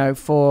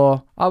 of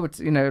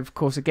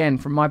course, again,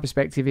 from my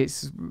perspective,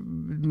 it's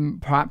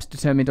perhaps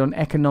determined on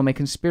economic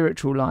and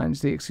spiritual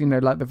lines.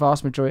 The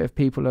vast majority of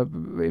people are,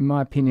 in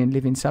my opinion,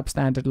 living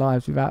substandard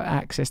lives without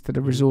access to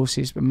the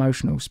resources,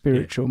 emotional,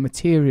 spiritual,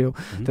 material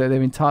that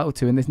they're entitled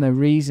to, and there's no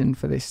reason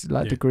for this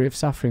degree of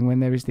suffering when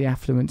there is the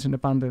affluence and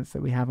abundance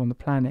that we have on the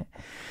planet.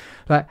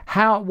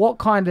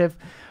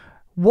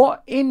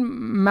 What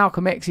in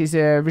Malcolm X's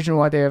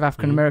original idea of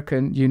African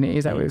American unity,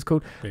 is that what it's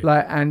called?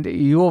 And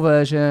your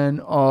version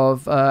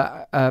of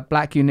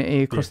black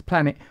unity across the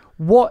planet.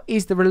 What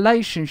is the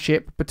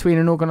relationship between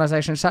an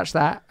organisation such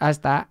as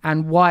that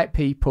and white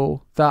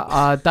people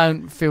that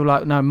don't feel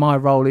like, no, my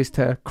role is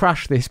to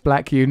crush this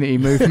black unity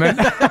movement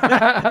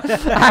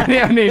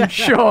and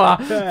ensure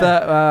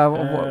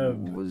that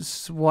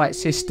white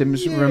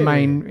systems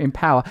remain in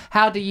power?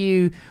 How do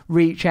you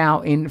reach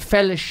out in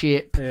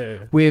fellowship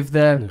with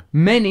the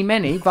many,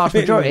 vast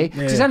majority?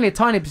 Because it's only a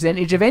tiny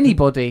percentage of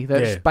anybody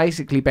that's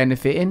basically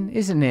benefiting,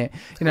 isn't it?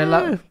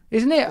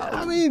 Isn't it?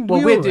 I mean,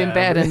 we're doing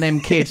better than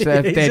them kids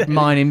that are dead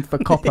mining for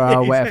copper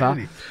or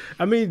whatever.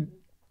 I mean,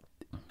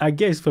 I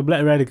guess for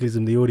black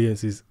radicalism, the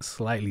audience is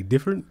slightly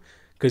different,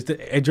 because to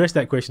address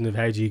that question of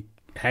how do you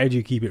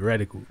keep it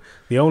radical,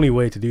 the only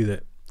way to do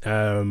that,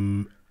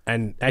 and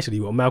actually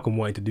what Malcolm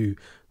wanted to do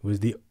was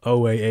the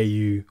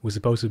OAAU was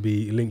supposed to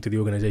be linked to the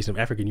Organization of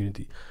African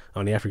Unity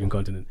on the African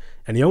continent.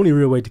 And the only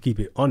real way to keep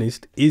it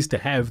honest is to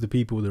have the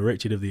people, the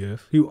wretched of the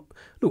earth, who,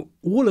 look,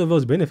 all of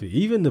us benefit.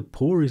 Even the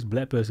poorest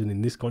black person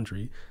in this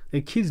country,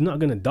 their kid's not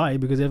going to die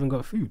because they haven't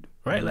got food,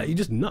 right? You're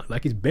just not.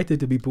 It's better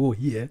to be poor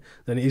here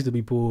than it is to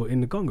be poor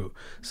in the Congo.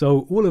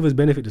 So all of us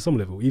benefit to some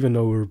level, even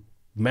though we're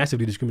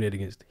massively discriminated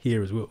against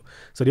here as well.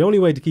 So the only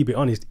way to keep it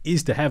honest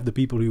is to have the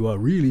people who are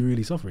really,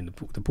 really suffering,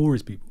 the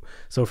poorest people.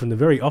 So from the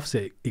very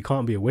offset, it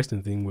can't be a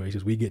Western thing where it's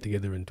just we get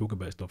together and talk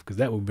about stuff, because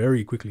that will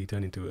very quickly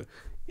turn into an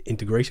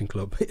integration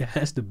club. It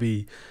has to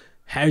be,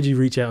 how do you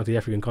reach out to the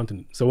African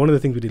continent? So one of the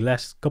things we did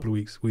last couple of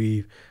weeks,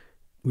 we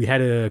had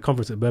a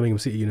conference at Birmingham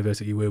City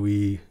University where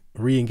we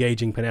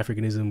re-engaging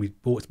Pan-Africanism. We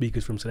brought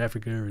speakers from South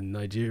Africa and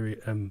Nigeria,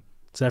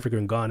 South Africa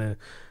and Ghana.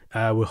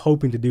 We're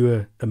hoping to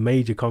do a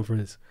major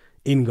conference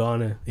in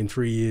Ghana in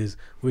 3 years,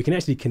 where we can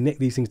actually connect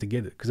these things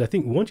together. Because I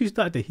think once you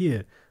start to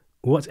hear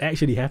what's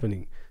actually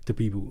happening to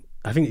people,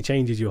 I think it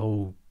changes your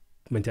whole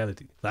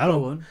mentality.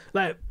 For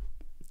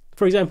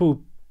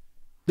example,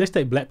 let's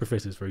take black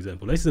professors, for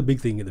example. This is a big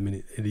thing at the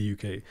minute in the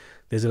UK.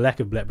 There's a lack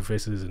of black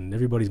professors and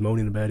everybody's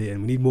moaning about it,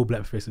 and we need more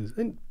black professors.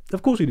 And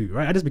of course we do,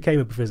 right? I just became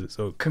a professor,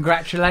 so...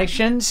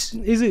 Congratulations.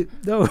 Is it?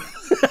 No.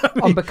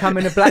 On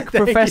becoming a black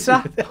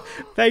professor?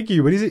 Thank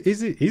you. But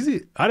is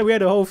it? I know we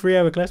had a whole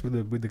 3-hour class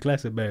with the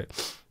class about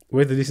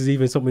whether this is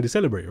even something to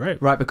celebrate,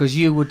 right? Right, because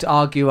you would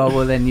argue, oh,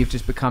 well, then you've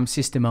just become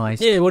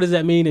systemized. Yeah, what does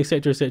that mean,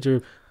 etc.,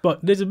 etc. But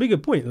there's a bigger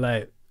point.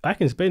 I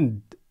can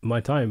spend my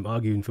time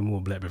arguing for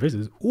more black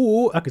professors,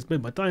 or I could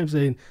spend my time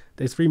saying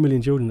there's 3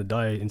 million children that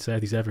die in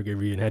Southeast Africa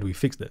every year, and how do we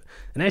fix that?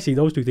 And actually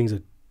those two things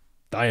are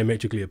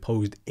diametrically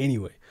opposed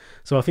anyway.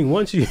 So I think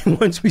once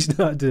we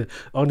start to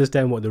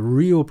understand what the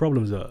real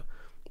problems are,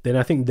 then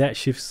I think that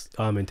shifts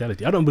our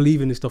mentality. I don't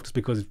believe in this stuff just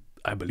because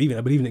I believe in it.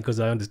 I believe in it because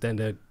I understand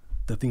that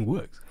the thing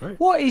works, right?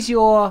 What is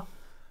your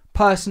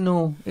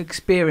personal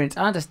experience?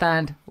 I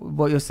understand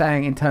what you're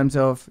saying in terms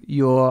of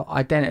your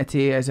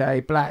identity as a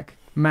black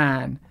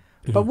man,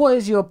 but what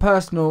is your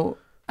personal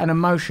and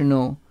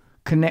emotional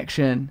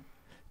connection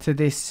to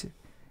this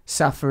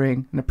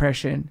suffering and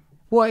oppression?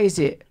 What is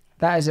it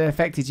that has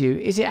affected you?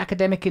 Is it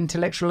academic,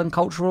 intellectual and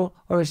cultural,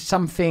 or is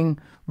something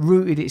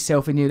rooted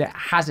itself in you that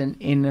hasn't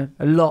in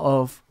a lot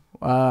of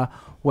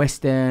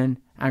Western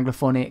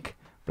Anglophonic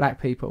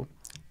black people?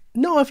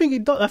 No, I think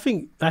it does. I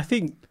think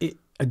it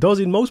does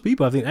in most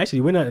people. I think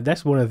actually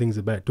that's one of the things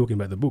about talking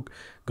about the book,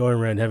 going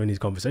around having these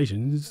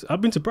conversations.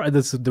 I've been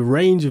surprised the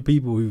range of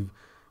people who've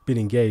been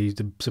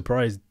engaged,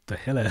 surprised the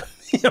hell out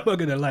of me. I'm not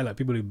gonna lie, like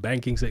people in the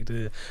banking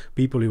sector,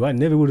 people who I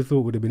never would have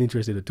thought would have been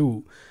interested at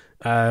all.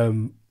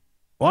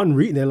 On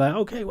reading, they're like,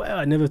 okay, well,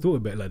 I never thought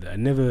about it like that. I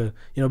never,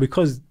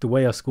 because the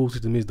way our school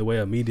system is, the way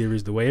our media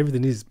is, the way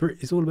everything is,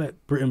 it's all about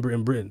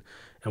Britain.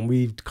 And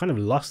we've kind of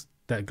lost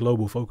that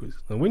global focus.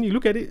 And when you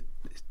look at it,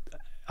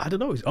 I don't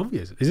know, it's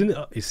obvious, isn't it?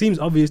 It seems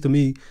obvious to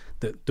me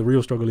that the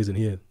real struggle isn't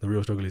here. The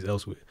real struggle is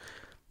elsewhere.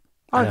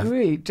 I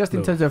agree, just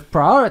in terms of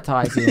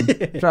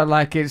prioritizing.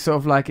 Like it's sort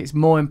of like it's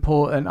more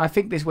important. I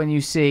think this when you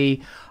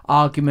see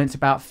arguments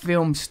about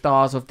film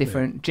stars of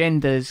different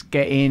genders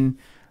getting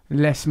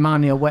less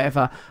money or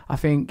whatever, I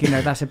think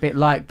that's a bit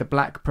like the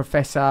black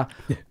professor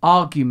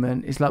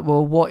argument. It's like,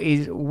 well,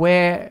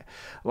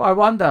 I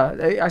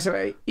wonder,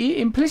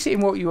 implicit in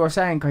what you are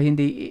saying,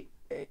 Kehinde,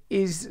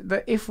 is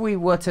that if we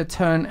were to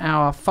turn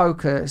our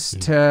focus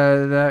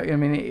to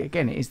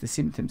again, it is the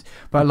symptoms,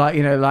 but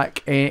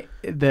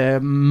the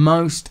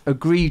most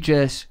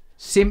egregious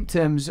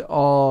symptoms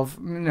of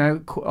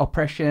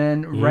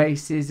oppression,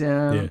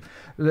 racism,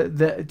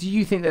 do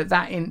you think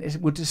that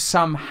would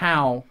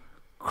somehow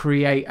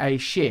create a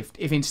shift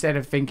if instead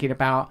of thinking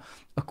about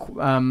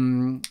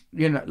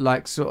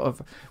sort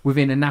of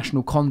within a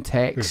national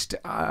context,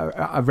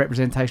 a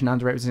representation,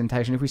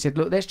 underrepresentation, if we said,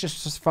 look, let's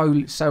just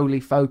solely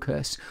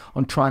focus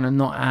on trying to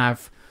not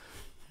have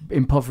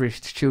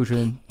impoverished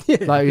children, do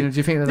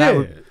you think that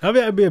would... I mean,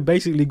 that'd be a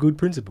basically good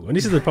principle, and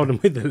this is the problem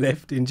with the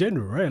left in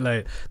general, right?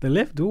 Like the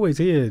left always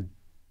hear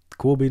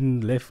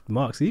Corbyn, left,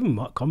 Marx, even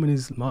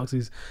communist,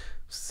 Marxist,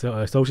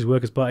 Socialist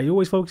Workers Party,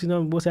 always focusing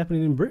on what's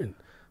happening in Britain.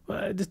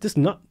 This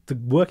not the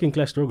working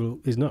class struggle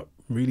is not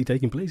really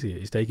taking place here.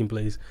 It's taking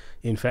place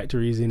in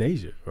factories in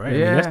Asia, right?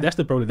 Yeah. I mean, that's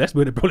the problem. That's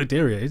where the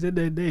proletariat is.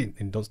 They're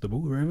in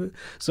Dunstable, wherever.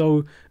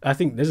 So I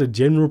think there's a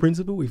general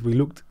principle. If we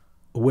looked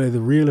where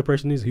the real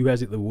oppression is, who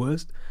has it the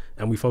worst,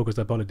 and we focused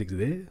our politics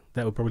there,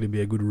 that would probably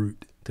be a good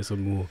route to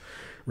some more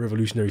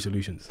revolutionary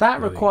solutions.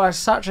 That requires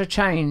such a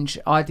change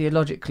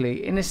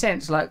ideologically, in a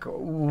sense, like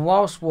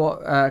whilst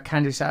what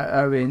Candace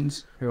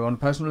Owens, who on a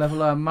personal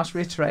level I must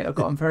reiterate I've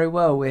gotten very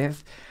well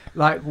with,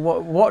 like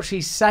what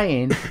she's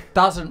saying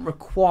doesn't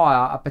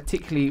require a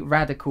particularly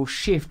radical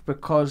shift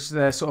because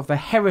the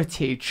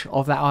heritage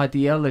of that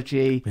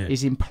ideology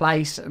is in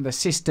place and the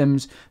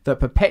systems that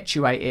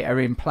perpetuate it are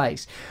in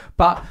place.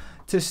 But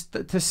to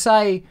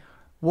say,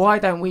 why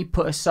don't we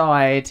put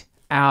aside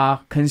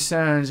our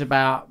concerns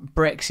about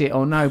Brexit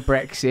or no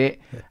Brexit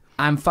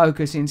and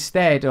focus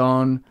instead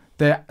on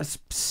the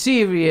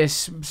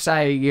serious,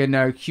 say,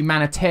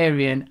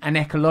 humanitarian and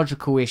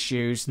ecological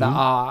issues that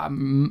are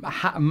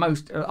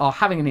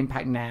having an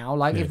impact now.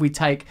 Like if we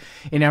take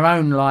in our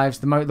own lives,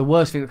 the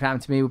worst thing that could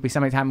happen to me would be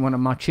something to happen to one of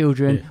my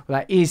children. Well,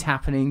 that is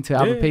happening to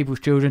other people's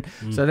children.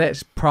 So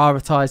let's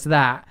prioritise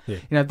that.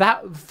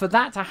 That for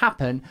that to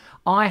happen,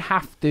 I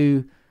have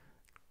to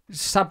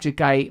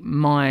subjugate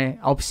my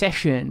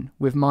obsession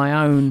with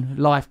my own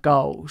life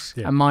goals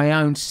and my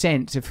own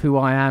sense of who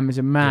I am as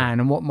a man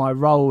and what my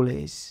role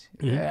is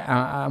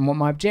and what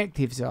my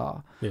objectives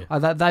are.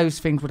 That those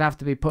things would have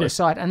to be put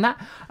aside,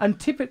 and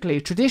typically,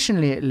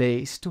 traditionally at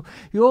least,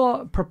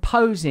 you're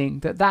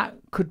proposing that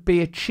could be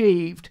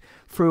achieved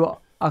through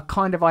a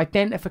kind of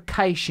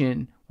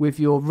identification with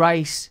your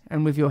race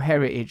and with your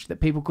heritage, that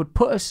people could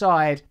put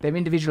aside their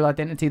individual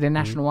identity, their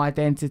national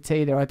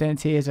identity, their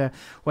identity as a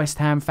West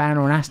Ham fan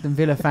or an Aston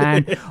Villa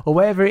fan or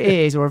whatever it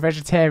is, or a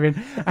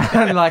vegetarian,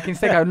 and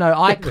instead go, no,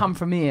 I come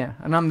from here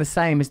and I'm the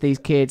same as these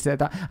kids.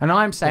 And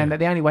I'm saying that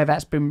the only way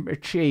that's been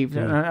achieved,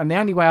 and the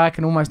only way I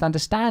can almost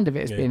understand of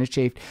it as being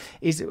achieved,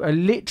 is a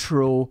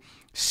literal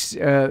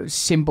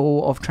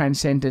symbol of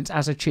transcendence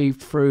as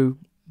achieved through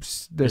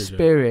the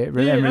spirit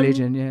and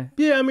religion.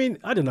 I mean,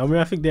 I don't know. I mean,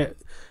 I think that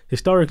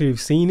historically we've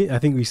seen it. I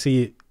think we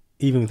see it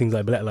even with things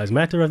like Black Lives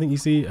Matter. I think you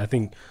see it. I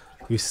think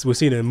we're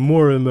seeing a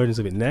more emergence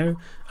of it now.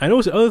 And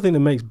also, the other thing that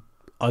makes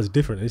us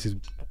different, and this is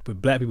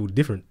with black people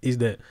different, is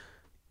that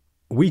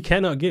we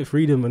cannot get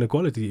freedom and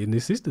equality in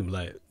this system.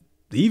 Like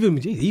even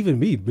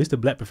me, Mr.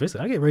 Black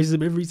Professor, I get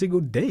racism every single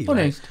day.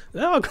 Honest.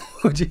 Of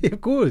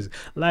course.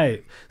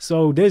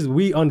 So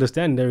we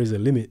understand there is a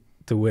limit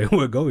to where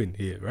we're going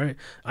here, right?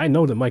 I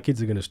know that my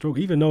kids are going to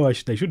struggle, even though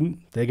they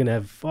shouldn't. They're going to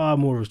have far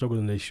more of a struggle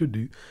than they should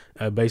do,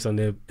 based on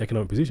their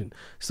economic position.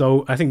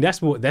 So I think that's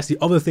the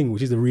other thing,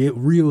 which is the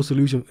real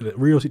solution, the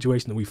real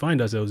situation that we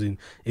find ourselves in,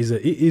 is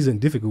that it isn't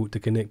difficult to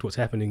connect what's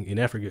happening in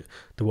Africa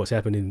to what's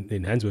happening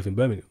in Handsworth and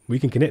Birmingham. We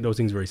can connect those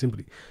things very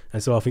simply.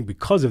 And so I think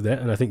because of that,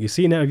 and I think you're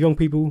seeing that with young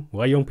people,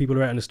 why young people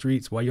are out in the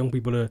streets, why young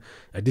people are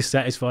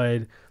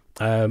dissatisfied,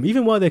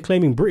 even while they're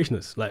claiming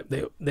Britishness, like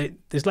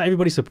it's like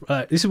everybody's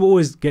this is what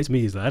always gets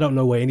me, is like, I don't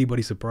know why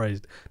anybody's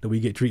surprised that we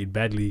get treated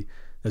badly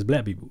as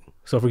black people.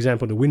 So for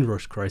example, the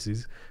Windrush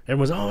crisis,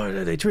 everyone's,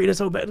 oh, they treat us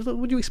so bad.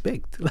 What do you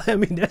expect? Like, I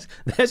mean,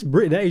 that's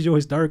Britain. That is your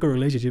historical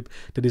relationship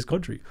to this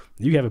country.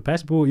 You have a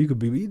passport, you could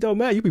be, it don't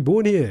matter, you could be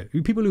born here.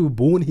 People who were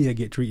born here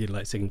get treated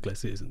like second class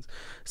citizens.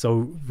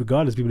 So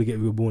regardless, people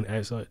who were born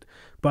outside.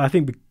 But I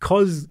think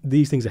because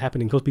these things are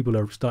happening, because people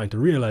are starting to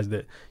realize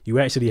that you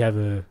actually have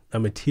a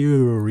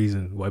material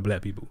reason why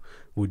black people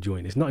would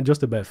join. It's not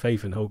just about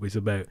faith and hope. It's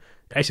about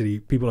actually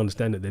people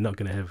understand that they're not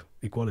going to have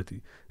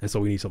equality. And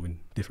so we need something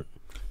different.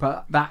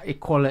 But that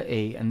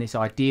equality and this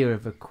idea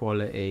of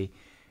equality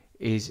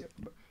is,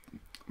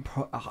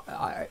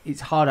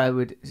 it's hard,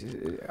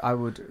 I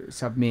would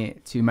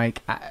submit, to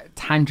make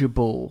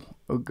tangible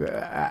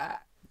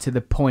to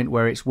the point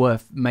where it's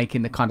worth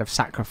making the kind of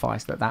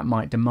sacrifice that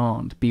might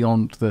demand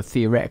beyond the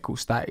theoretical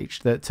stage,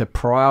 that to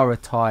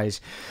prioritize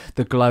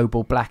the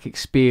global black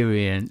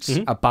experience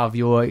above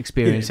your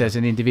experience as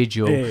an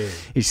individual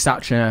is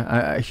such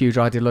a huge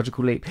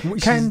ideological leap.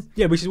 Which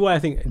is why I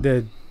think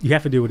that you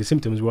have to deal with the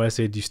symptoms, where I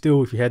said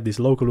if you had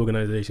these local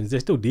organizations, they're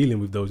still dealing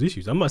with those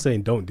issues. I'm not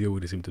saying don't deal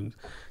with the symptoms.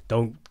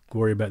 Don't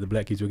worry about the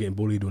black kids who are getting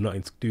bullied or not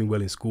doing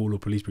well in school or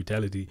police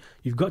brutality.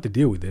 You've got to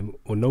deal with them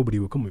or nobody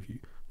will come with you.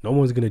 No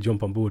one's going to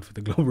jump on board for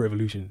the global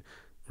revolution.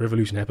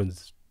 Revolution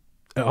happens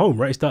at home,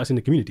 right? It starts in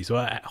the community. So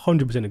I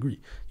 100% agree.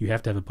 You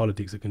have to have a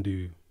politics that can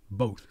do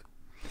both.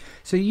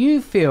 So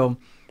you feel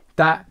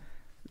that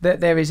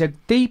there is a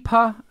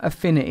deeper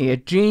affinity, a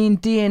gene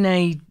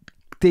DNA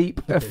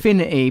deep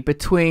affinity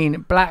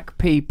between black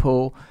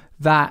people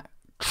that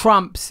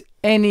trumps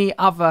any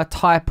other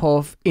type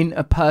of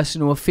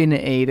interpersonal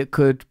affinity that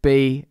could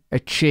be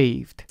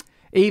achieved,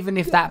 even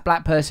if that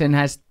black person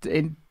has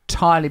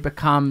entirely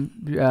become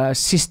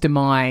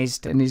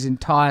systemized and is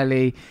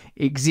entirely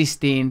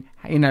existing,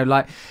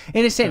 like,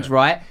 in a sense,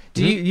 right?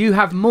 Do you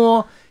have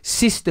more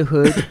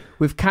sisterhood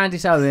with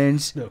Candace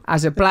Owens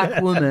as a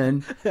black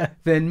woman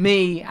than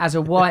me as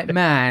a white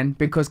man,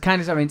 because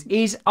Candace Owens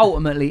is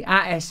ultimately,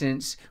 at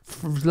essence,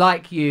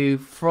 like you,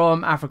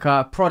 from Africa,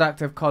 a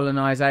product of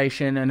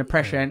colonization and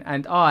oppression,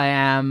 and I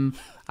am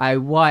a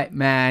white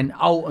man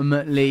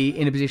ultimately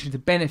in a position to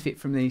benefit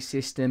from these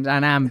systems,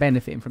 and am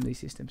benefiting from these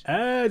systems.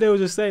 There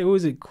was a saying, what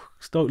was it?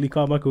 Stokely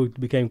Carmichael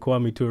became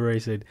Kwame Ture,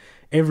 said,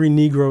 every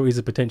Negro is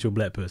a potential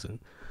black person,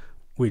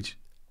 which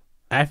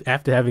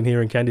after having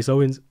hearing Candace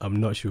Owens, I'm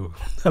not sure.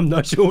 I'm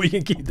not sure we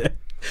can keep that.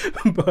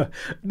 But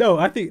no,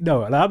 I think,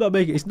 no, I'm not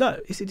making, it's not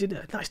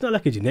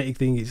like a genetic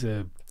thing. It's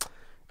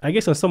I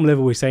guess on some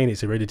level we're saying it's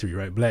hereditary,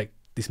 right? Black,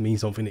 this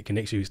means something that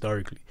connects you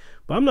historically.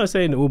 But I'm not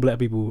saying that all black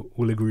people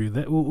will agree with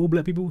that. All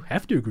black people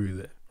have to agree with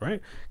that,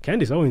 right?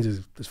 Candace Owens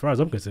is, as far as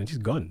I'm concerned, she's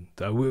gone.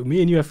 So me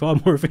and you have far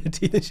more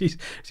affinity than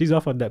she's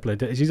off on that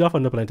plantation. She's off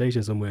on the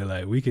plantation somewhere.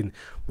 Like we don't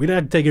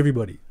have to take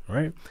everybody,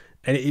 right?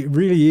 And it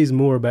really is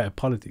more about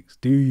politics.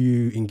 Do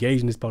you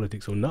engage in this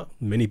politics or not?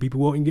 Many people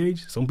won't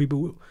engage. Some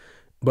people will.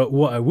 But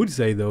what I would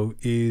say though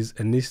is,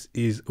 and this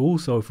is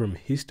also from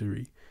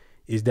history,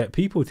 is that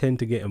people tend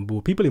to get on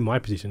board. People in my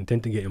position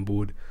tend to get on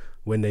board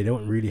when they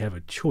don't really have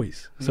a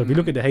choice. So if you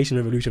look at the Haitian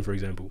Revolution, for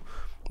example,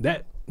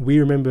 that we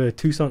remember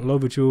Toussaint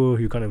Louverture,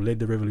 who kind of led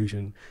the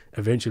revolution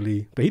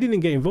eventually, but he didn't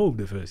get involved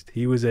at first.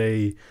 He was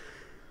he'd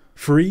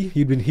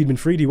been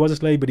freed. He was a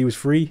slave, but he was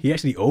free. He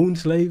actually owned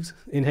slaves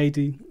in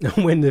Haiti.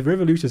 When the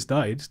revolution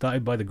started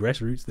by the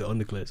grassroots, the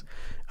underclass,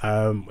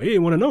 he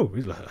didn't want to know.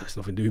 He's like, that's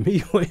nothing to do with me.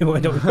 What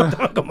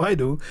can I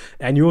do?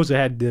 And you also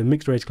had the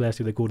mixed race class,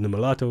 who they called the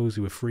mulattoes,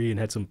 who were free and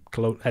had some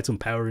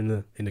power in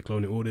the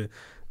colonial order.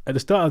 At the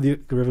start of the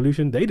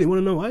revolution, they didn't want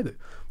to know either.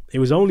 It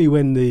was only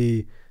when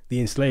the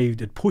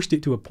enslaved had pushed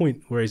it to a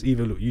point where it's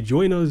either, look, you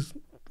join us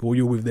or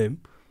you're with them.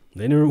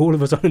 Then all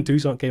of a sudden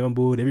Toussaint came on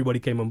board, everybody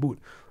came on board.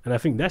 And I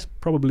think that's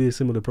probably a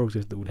similar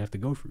process that would have to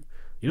go through.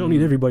 You don't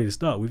need everybody to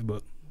start with,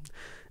 but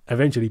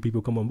eventually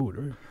people come on board,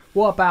 right?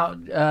 What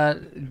about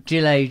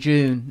Gilets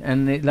Jaunes?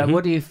 And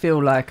what do you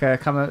feel like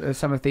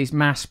some of these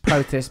mass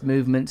protest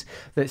movements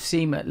that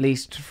seem, at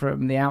least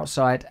from the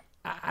outside,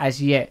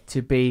 as yet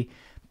to be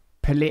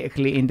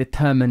politically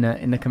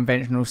indeterminate in the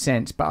conventional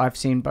sense, but I've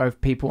seen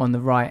both people on the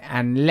right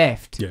and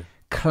left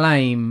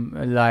claim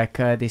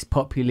this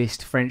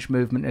populist French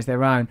movement as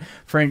their own.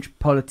 French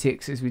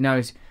politics, as we know,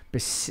 is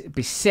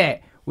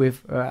beset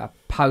with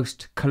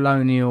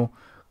post-colonial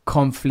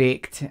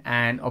conflict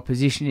and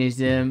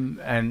oppositionism,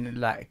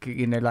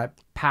 and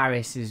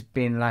Paris has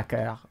been like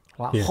a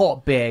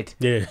hotbed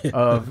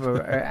of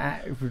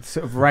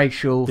sort of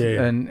racial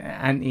and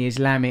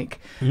anti-Islamic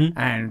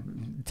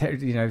and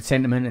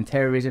sentiment and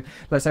terrorism.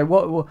 Let's say,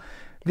 what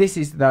This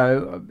is,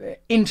 though,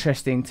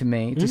 interesting to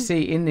me to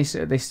see in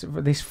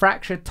this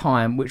fractured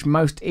time, which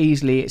most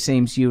easily, it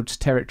seems, yields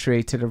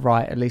territory to the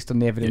right, at least on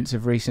the evidence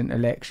of recent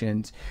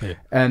elections.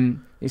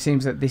 It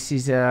seems that this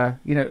is,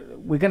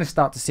 we're going to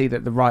start to see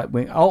that the right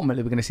wing,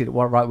 ultimately, we're going to see that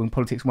right wing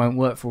politics won't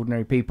work for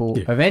ordinary people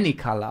of any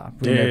colour.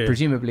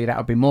 Presumably, that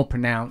will be more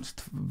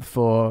pronounced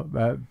for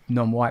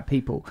non-white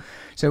people.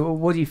 So,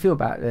 what do you feel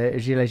about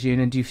Gilets Jaunes?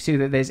 And do you see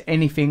that there's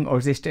anything, or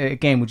is this,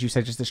 again, would you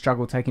say just a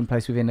struggle taking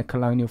place within a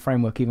colonial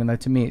framework, even though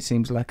to me it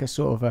seems like a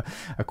sort of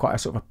quite a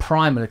sort of a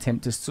primal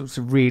attempt to sort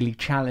of really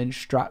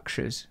challenge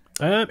structures?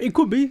 It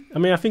could be. I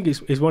mean, I think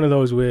it's one of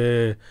those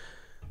where,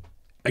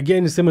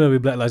 again, similar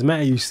with Black Lives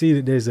Matter, you see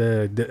that there's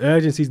the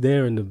urgency's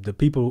there, and the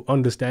people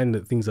understand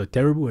that things are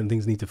terrible and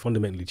things need to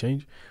fundamentally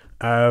change.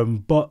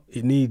 But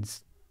it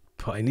needs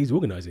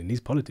organizing, it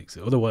needs politics.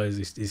 Otherwise,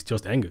 it's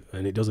just anger,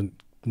 and it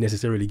doesn't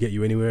necessarily get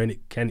you anywhere, and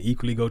it can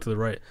equally go to the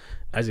right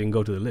as it can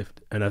go to the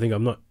left. And I think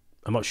I'm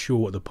not sure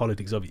what the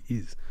politics of it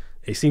is.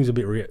 It seems a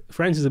bit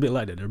France is a bit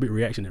like that. They're a bit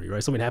reactionary,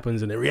 right? Something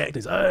happens and they react,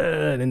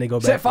 and then they go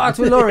back. Set fire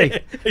to a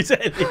lorry.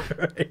 Exactly,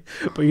 right?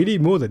 But you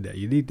need more than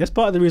that. That's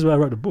part of the reason why I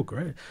wrote the book,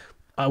 right?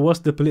 What's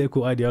the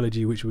political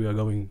ideology which we are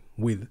going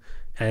with?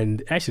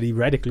 And actually,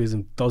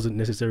 radicalism doesn't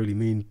necessarily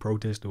mean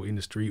protest or in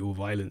the street or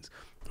violence.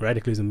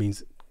 Radicalism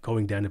means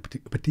going down a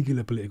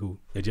particular political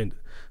agenda.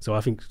 So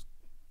I think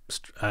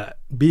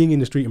being in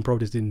the street and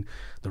protesting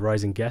the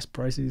rising gas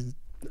prices,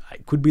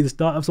 it could be the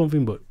start of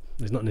something, but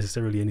there's not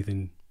necessarily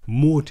anything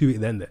more to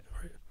it than that,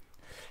 right?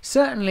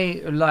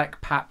 Certainly,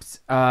 like perhaps,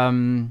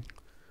 like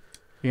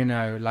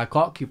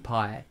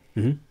Occupy,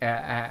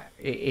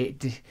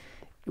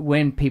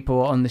 when people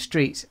are on the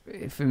streets,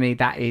 for me,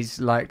 that is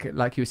like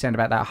you were saying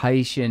about that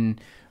Haitian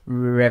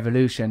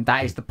revolution,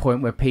 that is the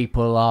point where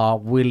people are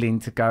willing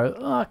to go,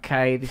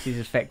 okay, this is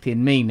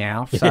affecting me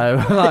now,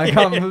 so like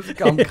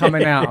I'm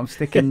coming out, I'm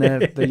sticking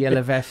the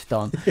yellow vest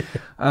on.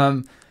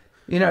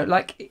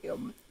 Like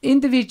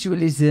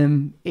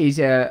individualism is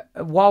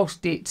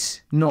whilst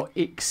it's not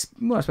I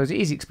suppose it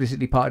is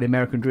explicitly part of the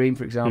American dream,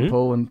 for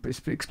example, and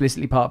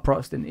explicitly part of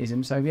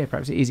Protestantism, so yeah,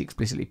 perhaps it is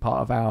explicitly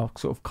part of our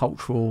sort of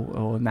cultural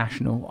or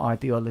national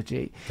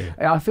ideology.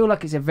 I feel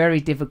like it's a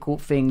very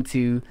difficult thing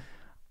to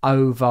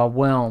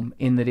overwhelm,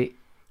 in that it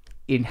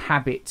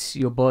inhabits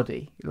your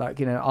body. Like,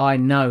 I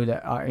know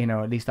that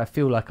at least I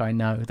feel like I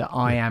know that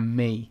I am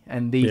me,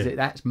 and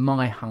that's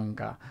my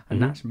hunger, and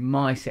that's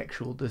my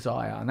sexual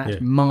desire, and that's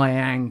my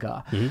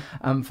anger.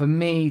 For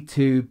me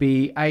to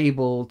be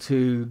able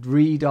to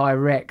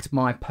redirect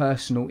my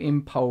personal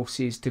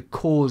impulses to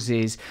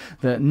causes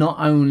that not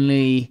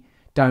only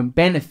don't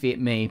benefit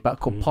me, but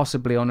could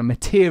possibly on a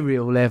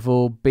material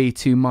level be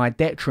to my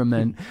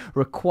detriment,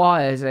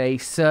 requires a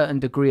certain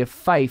degree of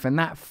faith. And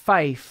that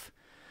faith,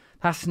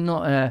 that's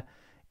not a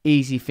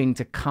easy thing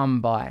to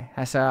come by.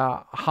 That's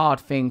a hard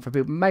thing for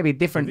people. Maybe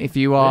different if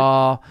you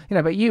are,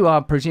 but you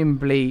are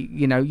presumably,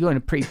 you're in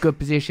a pretty good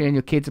position.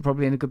 Your kids are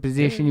probably in a good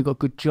position. You've got a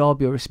good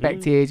job. You're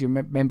respected. You're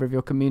a member of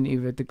your community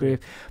with a degree of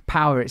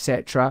power,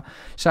 etc.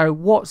 So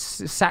what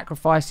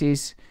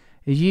sacrifices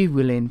are you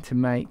willing to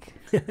make?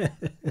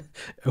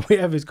 We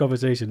have this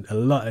conversation a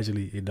lot,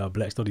 actually, in our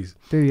Black Studies.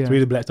 Do you? So we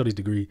did a Black Studies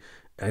degree,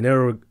 and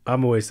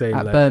I'm always saying,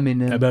 at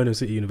Birmingham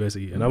City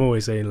University, and I'm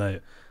always saying,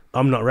 like,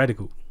 I'm not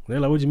radical. They're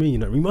like, what do you mean?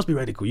 You must be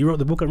radical. You wrote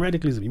the book on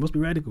radicalism. You must be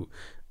radical.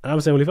 And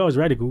I'm saying, well, if I was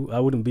radical, I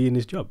wouldn't be in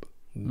this job.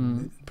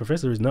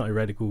 Professor is not a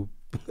radical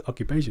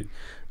occupation.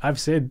 I've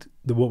said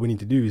that what we need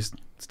to do is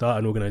start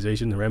an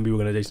organization, the Ramby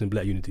Organization of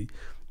Black Unity.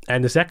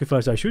 And the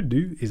sacrifice I should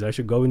do is I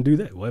should go and do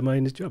that. Why am I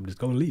in this job? Just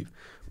go and leave.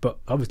 But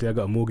obviously I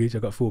got a mortgage, I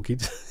got 4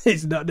 kids.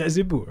 It's not that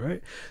simple,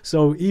 right?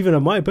 So even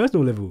on my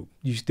personal level,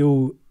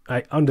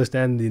 I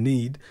understand the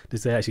need to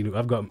say, actually, look,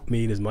 I've got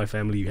me, there's my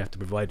family, you have to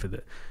provide for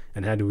that.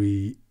 And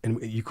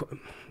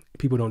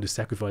people don't just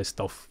sacrifice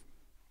stuff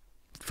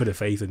for the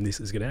faith and this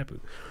is going to happen.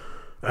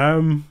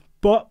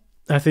 But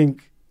I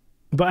think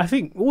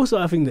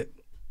that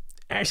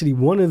actually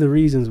one of the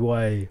reasons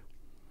why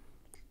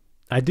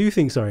I do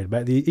think,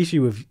 about the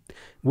issue of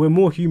we're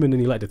more human than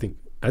you like to think.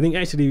 I think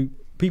actually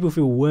people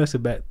feel worse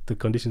about the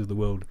conditions of the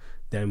world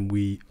than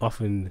we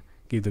often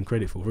give them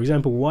credit for. For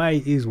example,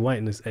 why is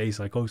whiteness a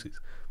psychosis?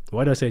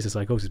 Why do I say it's a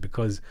psychosis?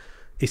 Because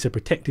it's a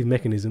protective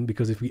mechanism,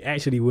 because if we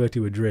actually were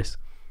to address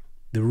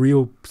the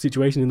real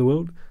situation in the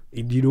world,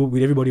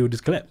 everybody would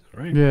just collapse,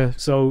 right? Yeah.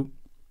 So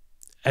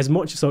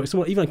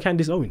even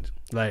Candace Owens,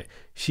 like,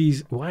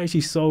 why is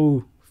she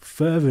so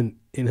fervent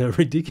in her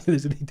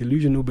ridiculously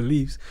delusional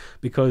beliefs?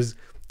 Because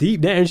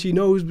deep down she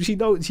knows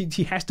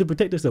she has to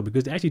protect herself,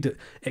 because actually to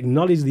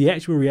acknowledge the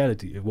actual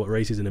reality of what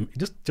racism,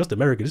 just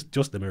America,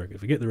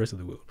 forget the rest of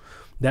the world,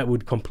 that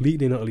would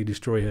completely and utterly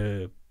destroy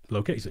her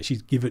location.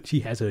 She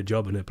has her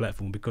job and her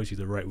platform because she's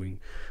a right wing.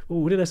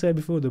 What did I say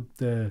before?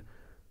 The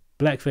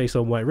blackface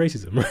on white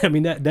racism, right? I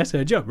mean, that's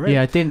her job, right?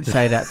 Yeah, I didn't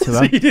say that to her.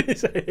 So you didn't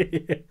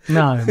say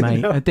No,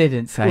 mate, I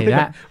didn't say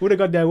that. Would have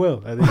got that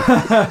well,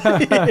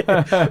 I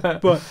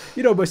think. But,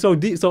 you know, so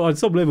on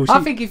some level...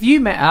 I think if you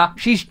met her,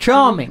 she's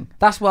charming.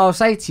 That's what I'll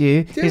say to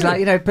you. Yeah. It's like,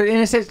 you know, but in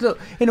a sense, look,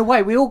 in a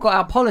way, we all got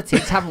our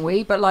politics, haven't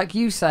we? But like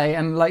you say,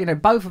 and like, you know,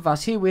 both of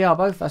us, here we are,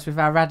 both of us with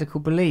our radical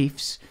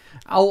beliefs,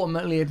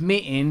 ultimately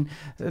admitting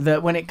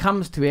that when it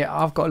comes to it,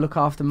 I've got to look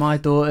after my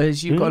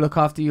daughters, you've got to look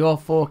after your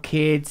 4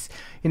 kids,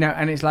 you know,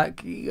 and it's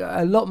like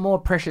a lot more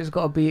pressure's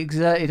got to be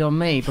exerted on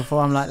me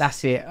before I'm like,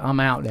 that's it, I'm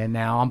out there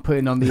now, I'm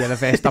putting on the yellow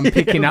vest, I'm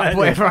picking up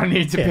whatever I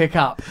need to pick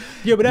up.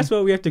 Yeah, but that's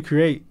what we have to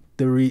create.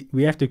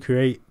 We have to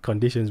create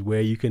conditions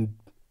where you can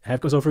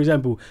have. So, for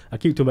example, I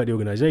keep talking about the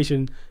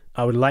organisation.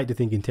 I would like to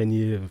think in 10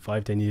 years,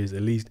 5-10 years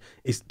at least,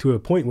 it's to a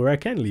point where I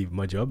can leave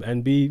my job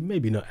and be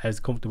maybe not as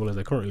comfortable as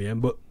I currently am,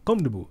 but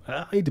comfortable.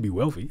 I need to be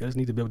wealthy. I just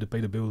need to be able to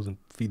pay the bills and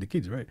feed the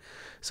kids, right?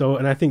 So,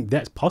 and I think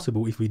that's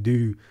possible if we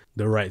do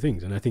the right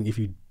things. And I think if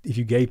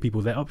you gave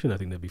people that option, I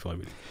think they'd be fine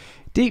with it.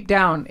 Deep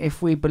down,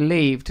 if we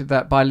believed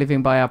that by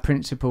living by our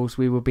principles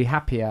we would be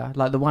happier,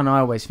 like the one I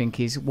always think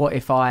is, what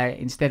if I,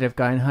 instead of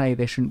going, hey,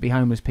 there shouldn't be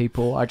homeless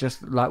people, I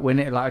just like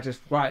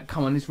right,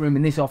 come on, this room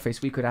in this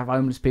office, we could have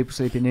homeless people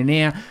sleeping in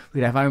here,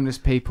 we'd have homeless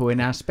people in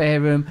our spare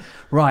room,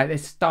 right,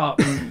 let's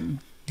start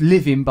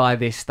living by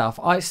this stuff.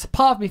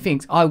 Part of me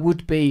thinks I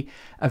would be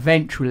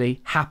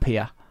eventually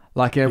happier.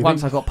 Like,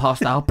 once I got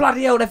past that, oh,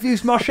 bloody hell, they've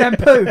used my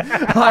shampoo.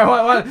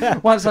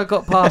 Once I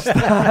got past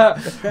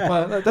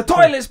the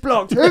toilet's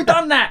blocked. Who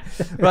done that?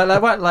 Right,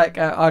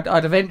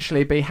 I'd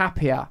eventually be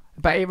happier.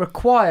 But it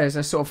requires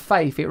a sort of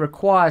faith. It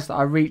requires that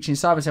I reach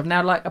inside myself.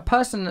 Now, like a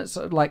person that's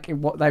like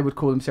what they would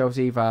call themselves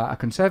either a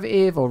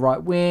conservative or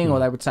right wing, or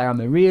they would say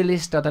I'm a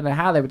realist. I don't know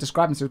how they would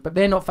describe themselves, but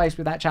they're not faced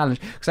with that challenge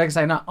because they can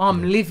say, no,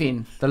 I'm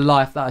living the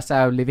life that I say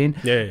I'm living,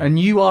 and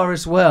you are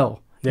as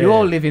well.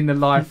 You're living the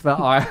life that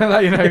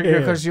I, you know,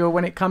 because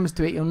when it comes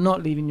to it, you're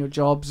not leaving your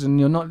jobs and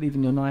you're not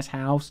leaving your nice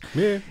house.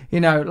 Yeah. You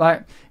know,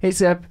 like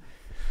it's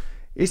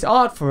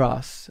hard for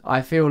us.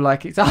 I feel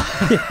like it's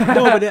hard.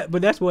 No,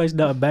 but that's why it's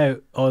not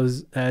about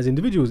us as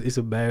individuals. It's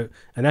about,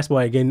 and that's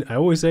why, again, I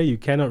always say you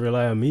cannot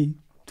rely on me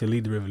to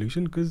lead the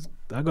revolution because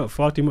I got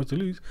far too much to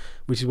lose,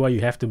 which is why you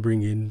have to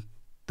bring in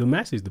the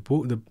masses,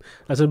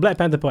 as the Black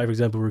Panther Party, for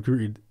example,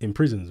 recruited in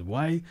prisons.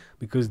 Why?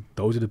 Because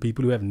those are the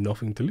people who have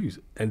nothing to lose,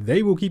 and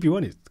they will keep you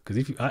honest. Because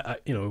if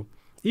you know,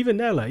 even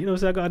now, like, you know,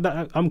 so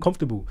I'm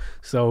comfortable,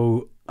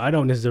 so I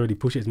don't necessarily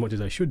push it as much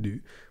as I should do.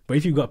 But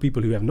if you've got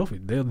people who have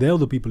nothing, they're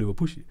the people who will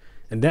push it,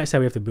 and that's how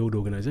we have to build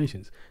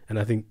organizations. And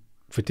I think,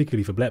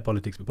 particularly for Black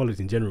politics, but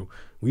politics in general,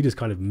 we just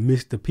kind of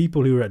miss the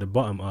people who are at the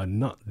bottom are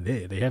not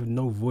there. They have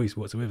no voice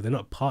whatsoever. They're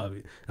not part of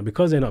it, and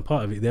because they're not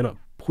part of it, they're not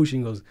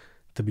pushing us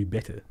to be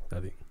better, I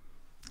think.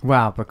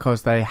 Wow,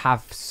 because they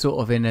have sort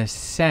of, in a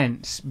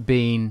sense,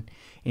 been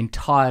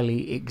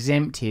entirely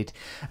exempted.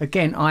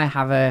 Again, I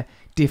have a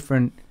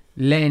different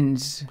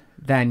lens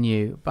than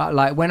you, but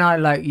like when I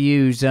like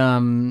use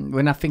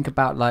when I think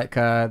about like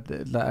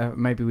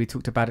maybe we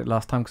talked about it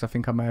last time because I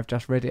think I may have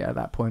just read it at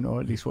that point, or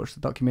at least watched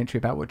the documentary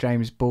about what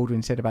James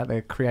Baldwin said about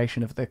the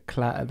creation of the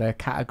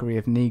category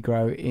of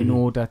Negro in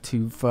order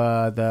to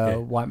for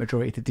the white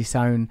majority to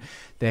disown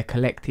their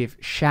collective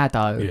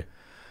shadow. Yeah.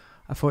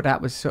 I thought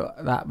that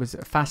was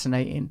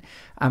fascinating,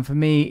 and for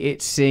me,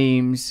 it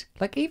seems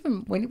like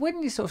even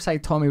when you sort of say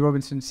Tommy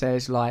Robinson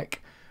says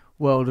like,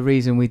 well, the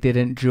reason we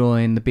didn't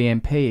join the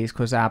BNP is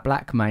because our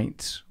black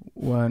mates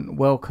weren't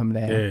welcome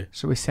there,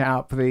 so we set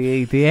up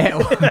the EDL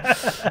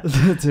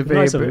to be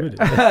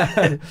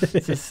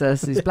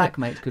nice these black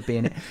mates could be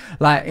in it,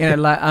 like, you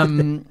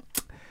know,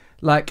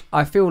 like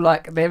I feel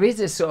like there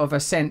is a sort of a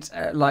sense,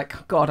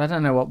 like, God, I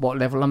don't know what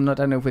level. I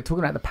don't know if we're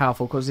talking about the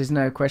powerful, because there's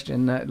no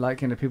question that,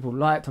 like, you know, people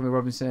like Tommy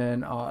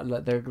Robinson are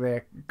like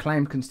their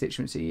claimed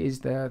constituency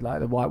is the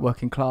white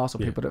working class, or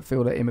people that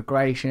feel that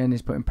immigration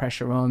is putting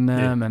pressure on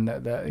them, and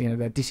that you know,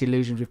 they're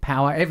disillusioned with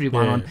power.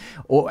 Everyone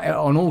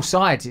on all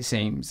sides, it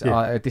seems,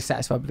 are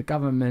dissatisfied with the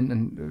government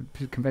and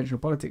conventional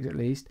politics, at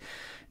least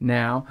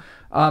now.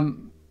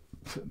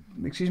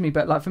 Excuse me,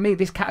 but like for me,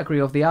 this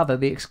category of the other,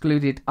 the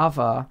excluded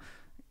other,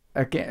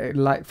 again,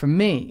 like for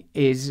me,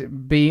 is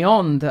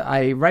beyond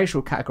a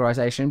racial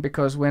categorization,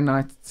 because when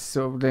I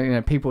sort of, you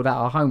know, people that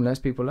are homeless,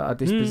 people that are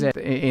dispossessed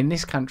in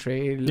this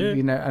country,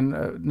 you know,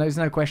 and there's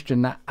no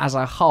question that as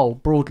a whole,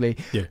 broadly,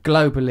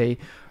 globally,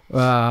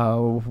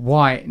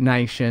 white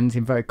nations,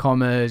 inverted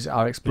commas,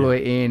 are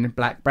exploiting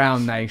black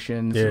brown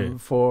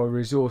nations for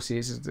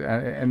resources,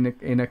 and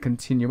in a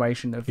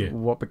continuation of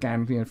what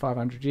began, you know,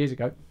 500 years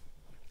ago.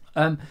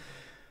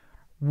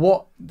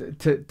 What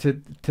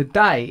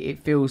today it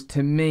feels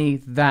to me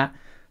that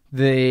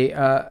the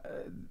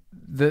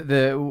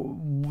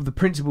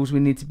principles we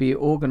need to be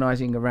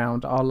organising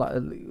around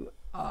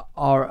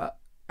are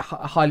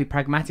highly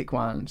pragmatic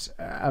ones,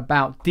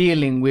 about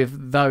dealing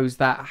with those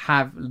that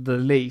have the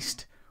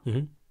least,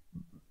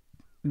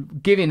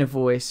 giving a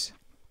voice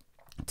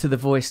to the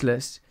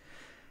voiceless,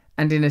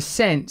 and in a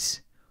sense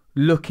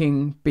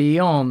looking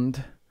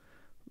beyond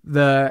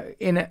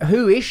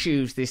who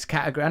issues this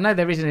category. I know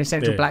there is an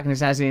essential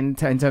blackness, as in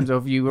terms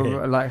of you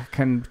like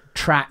can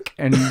track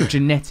and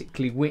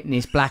genetically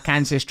witness black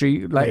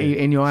ancestry like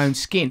in your own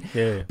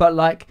skin. But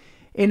like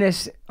in a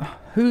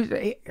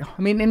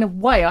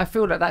way, I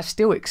feel that that's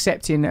still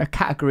accepting a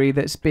category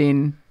that's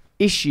been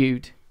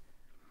issued.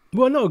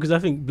 Well, no, because I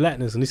think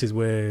blackness, and this is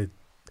where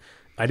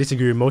I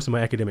disagree with most of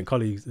my academic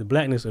colleagues, the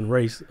blackness and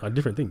race are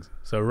different things.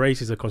 So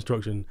race is a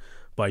construction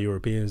by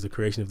Europeans, the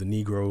creation of the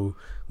Negro.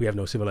 We have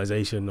no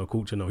civilization, no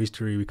culture, no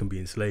history. We can be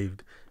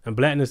enslaved. And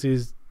blackness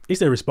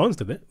it's a response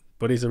to that,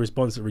 but it's a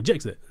response that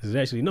rejects it. It's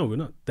actually, no, we're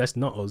not. That's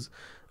not us.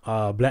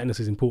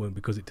 Blackness is important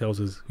because it tells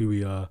us who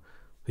we are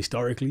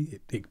historically.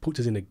 It puts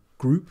us in a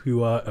group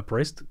who are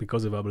oppressed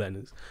because of our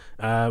blackness.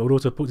 It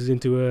also puts us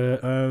into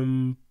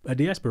a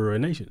diaspora, or a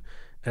nation.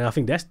 And I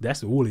think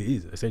that's all it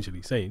is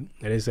essentially saying.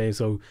 And it's saying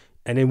so.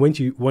 And then once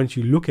you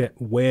look at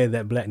where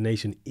that black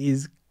nation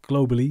is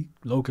globally,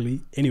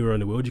 locally, anywhere in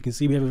the world, you can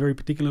see we have a very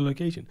particular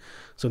location.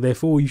 So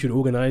therefore, you should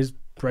organize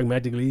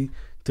pragmatically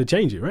to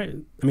change it, right?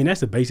 I mean,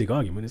 that's a basic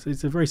argument.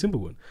 It's a very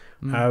simple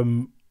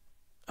one.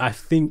 I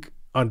think,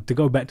 to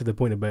go back to the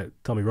point about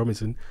Tommy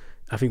Robinson,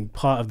 I think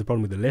part of the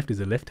problem with the left is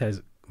the left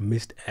has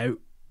missed out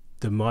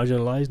the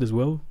marginalized as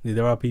well.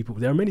 There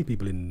are many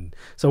people in.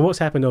 So what's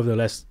happened over the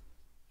last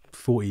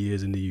 40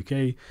 years in the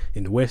UK,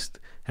 in the West,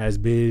 has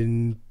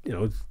been,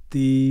 I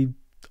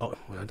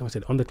don't say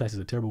underclass is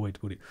a terrible way to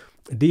put it.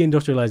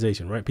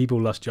 Deindustrialization, right? People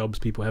lost jobs,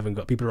 people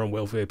are on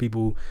welfare,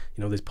 people,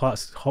 there's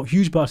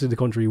huge parts of the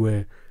country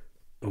where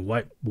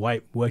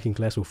white working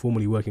class or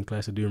formerly working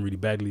class are doing really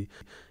badly.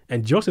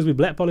 And just as with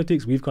black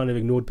politics, we've kind of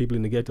ignored people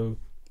in the ghetto.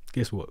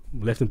 Guess what?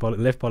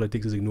 Left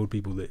politics has ignored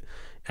people there.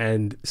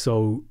 And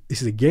so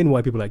this is again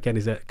why people like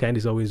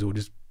Candace Owens or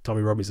just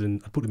Tommy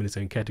Robinson, I put them in the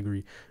same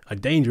category, are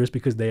dangerous,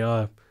 because they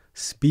are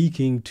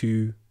speaking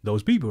to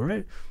those people,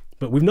 right?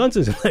 But with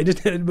nonsense, like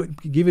just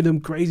giving them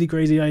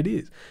crazy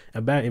ideas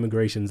about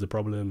immigration's the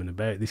problem, and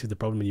about this is the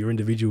problem, and your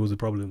individual is the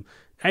problem.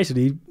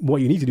 Actually,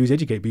 what you need to do is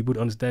educate people to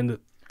understand that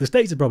the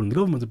state's a problem, the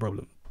government's a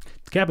problem,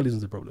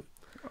 capitalism's a problem.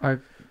 I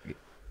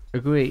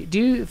agree. Do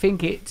you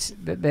think it's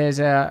that there's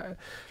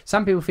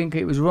some people think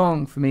it was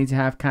wrong for me to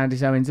have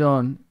Candace Owens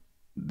on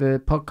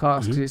the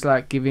podcast because it's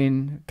like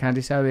giving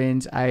Candace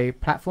Owens a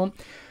platform,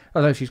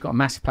 although she's got a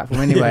massive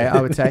platform anyway.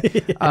 I would say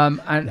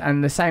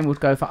and the same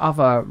would go for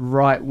other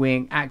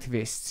right-wing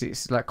activists.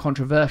 It's like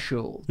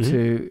controversial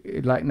to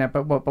like no,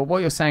 but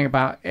what you're saying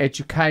about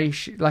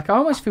education, like I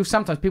almost feel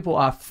sometimes people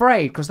are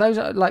afraid because those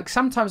are like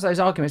sometimes those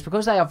arguments,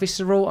 because they are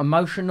visceral,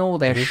 emotional,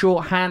 they're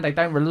shorthand, they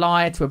don't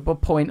rely to a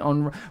point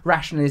on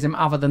rationalism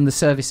other than the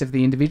service of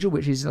the individual,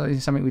 which is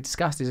something we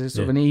discussed, is a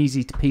sort of an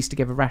easy to piece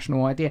together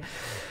rational idea.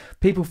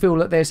 People feel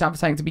that there's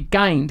something to be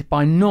gained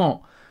by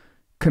not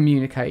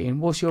communicating.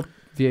 What's your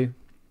view?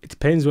 It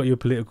depends what your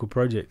political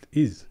project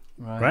is,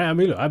 right? I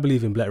mean, look, I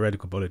believe in black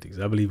radical politics.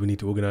 I believe we need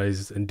to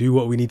organize and do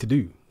what we need to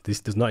do.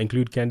 This does not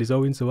include Candace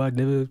Owens, so I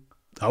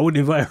wouldn't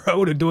invite her. I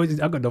wouldn't do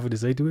it. I've got nothing to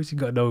say to her.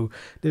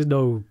 There's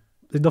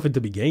nothing to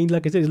be gained.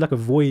 Like I said, it's like a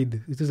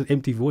void. It's just an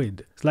empty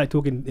void. It's like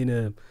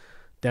talking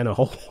down a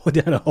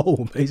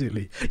hole,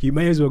 basically. You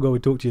may as well go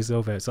and talk to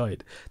yourself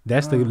outside.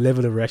 That's the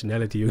level of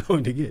rationality you're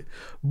going to get.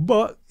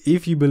 But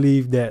if you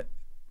believe that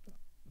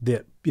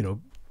the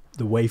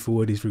way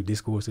forward is through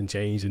discourse and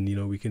change, and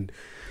we can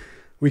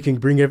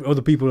bring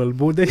other people on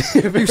board. You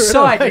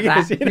sighed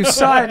at that. You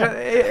sighed,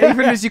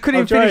 even as you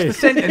couldn't even finish the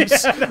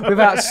sentence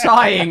without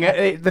sighing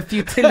at the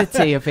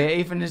futility of it,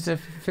 even as a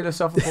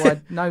philosophical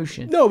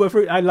notion. No, but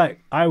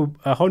I'm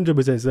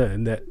 100%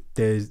 certain that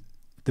there's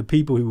the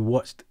people who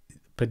watched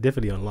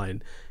definitely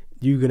online,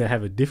 you're gonna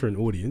have a different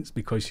audience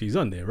because she's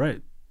on there,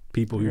 right?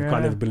 People who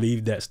kind of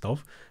believe that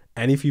stuff,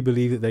 and if you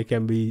believe that they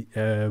can be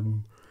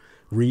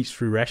reached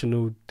through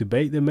rational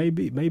debate, then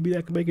maybe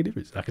that can make a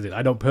difference. Like I said,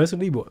 I don't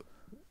personally, but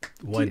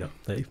why not?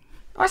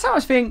 I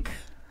sometimes think,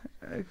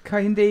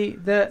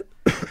 Kehinde, that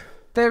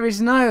there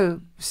is no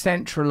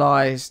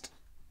centralized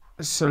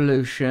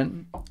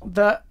solution,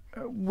 that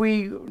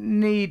we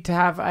need to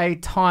have a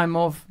time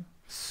of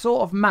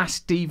sort of mass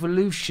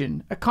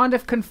devolution, a kind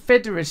of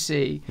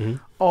confederacy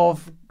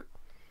of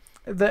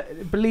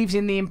that believes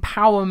in the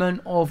empowerment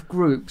of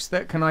groups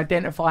that can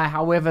identify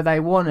however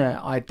they want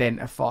to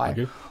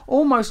identify,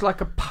 almost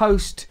like a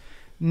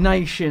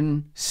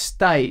post-nation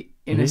state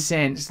in a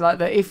sense, like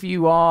that. If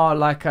you are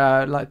like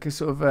a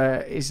sort of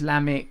a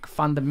Islamic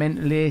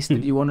fundamentalist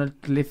and you want to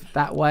live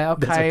that way,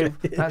 okay,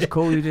 that's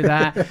cool, you do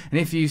that. And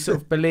if you sort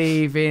of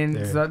believe in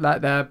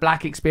like the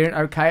black experience,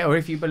 okay, or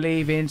if you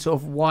believe in sort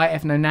of white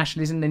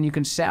ethno-nationalism, then you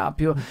can set up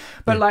your.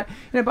 But like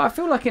but I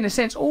feel like in a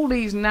sense all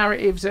these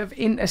narratives have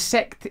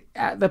intersect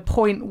at the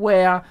point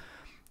where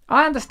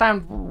I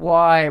understand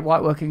why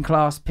white working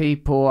class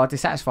people are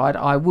dissatisfied.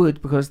 I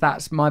would, because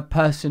that's my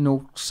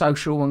personal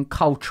social and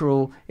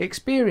cultural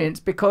experience.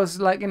 Because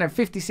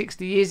 50,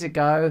 60 years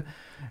ago,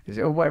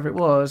 or whatever it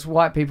was,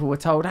 white people were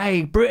told,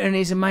 hey, Britain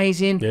is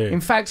amazing.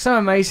 In fact, so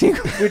amazing,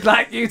 we'd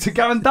like you to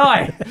go and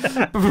die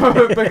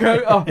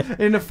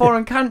in a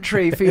foreign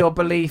country for your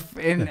belief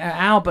in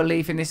our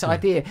belief in this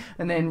idea.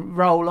 And then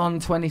roll on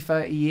 20,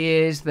 30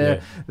 years,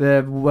 the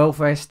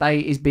welfare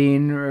state is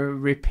being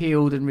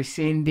repealed and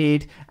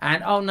rescinded.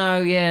 And, oh,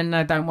 no,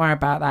 don't worry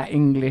about that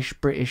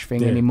English-British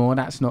thing anymore.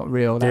 That's not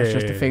real. That's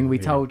just a thing we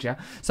told you.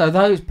 So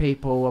those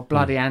people are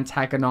bloody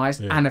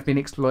antagonised and have been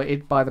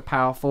exploited by the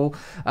powerful.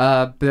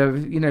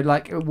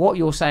 Like what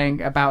you're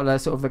saying about the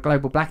sort of the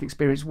global black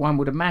experience, one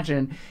would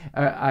imagine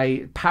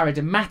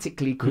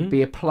paradigmatically could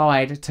be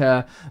applied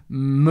to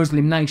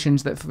Muslim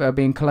nations that are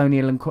being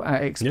colonial and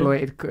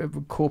exploited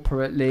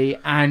corporately,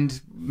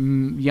 and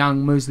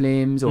young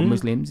Muslims or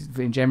Muslims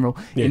in general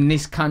in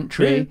this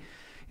country.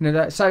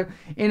 So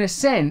in a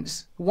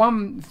sense,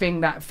 one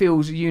thing that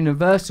feels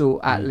universal,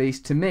 at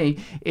least to me,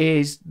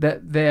 is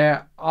that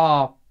there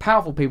are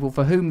powerful people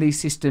for whom these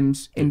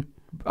systems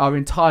are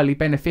entirely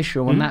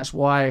beneficial, and that's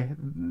why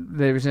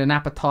there is an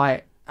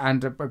appetite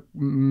and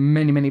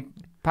many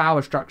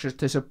power structures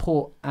to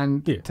support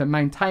and to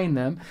maintain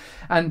them.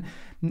 And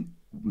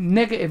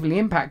negatively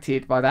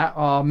impacted by that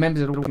are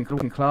members of the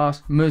working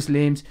class,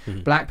 Muslims,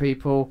 black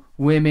people,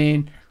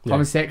 women,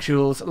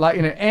 homosexuals,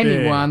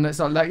 anyone that's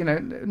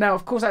now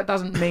of course that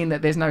doesn't mean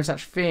that there's no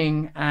such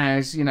thing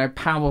as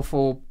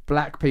powerful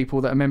black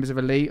people that are members of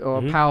elite,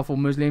 or powerful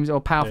Muslims,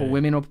 or powerful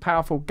women, or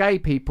powerful gay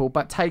people,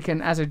 but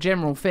taken as a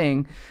general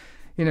thing,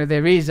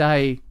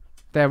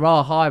 there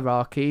are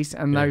hierarchies,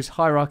 and those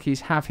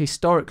hierarchies have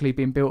historically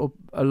been built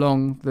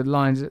along the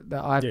lines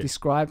that I've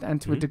described, and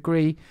to a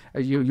degree,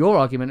 your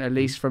argument, at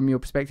least from your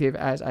perspective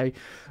as a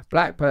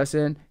black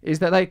person, is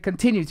that they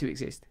continue to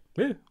exist.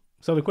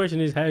 So the question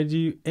is, how do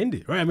you end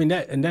it, right? I mean,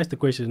 that's the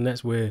question, and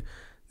that's where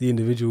the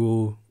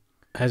individual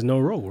has no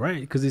role, right?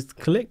 Because it's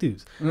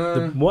collectives.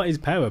 What is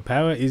power?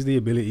 Power is the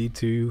ability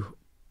to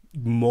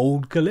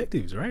mold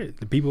collectives, right?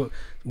 The people.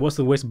 What's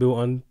the West built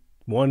on?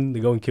 One, they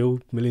go and kill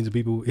millions of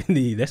people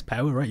that's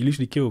power, right? You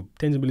literally kill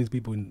tens of millions of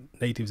people,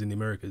 natives in the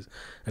Americas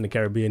and the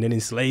Caribbean, and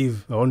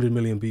enslave 100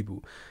 million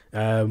people.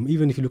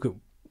 Even if you look at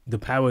the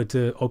power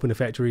to open a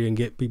factory and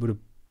get people to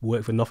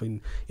work for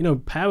nothing,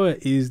 power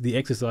is the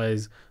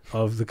exercise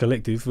of the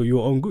collective for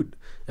your own good,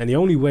 and the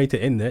only way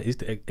to end that is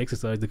to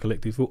exercise the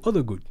collective for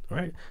other good,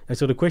 right? And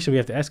so the question we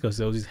have to ask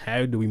ourselves is,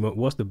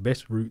 what's the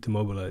best route to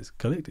mobilize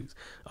collectives?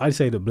 I'd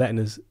say that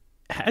blackness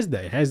has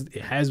that.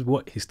 It has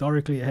what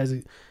historically it has.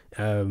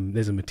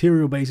 There's a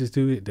material basis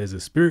to it. There's a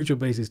spiritual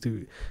basis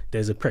to it.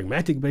 There's a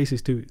pragmatic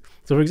basis to it.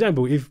 So, for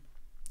example, if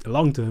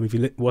long term,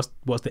 what's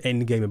the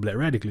end game of black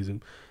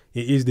radicalism?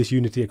 It is this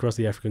unity across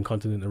the African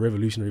continent, a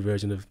revolutionary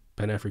version of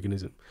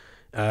Pan-Africanism.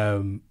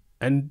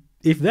 And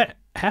if that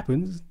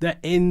happens, that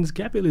ends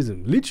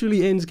capitalism.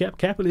 Literally ends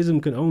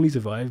capitalism. Can only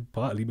survive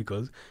partly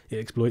because it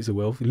exploits the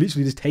wealth. It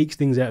literally just takes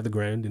things out of the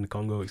ground in the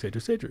Congo, etc.,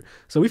 etc.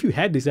 So if you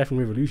had this African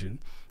revolution,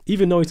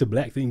 even though it's a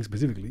black thing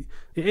specifically,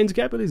 it ends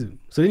capitalism.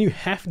 So then you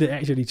have to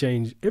actually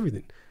change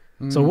everything.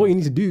 So what you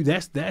need to do,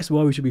 that's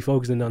why we should be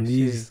focusing on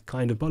these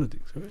kind of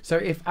politics. Right? So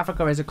if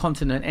Africa as a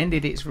continent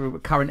ended its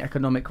current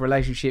economic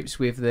relationships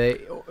with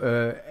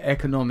the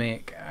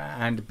economic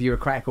and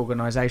bureaucratic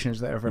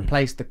organisations that have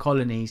replaced the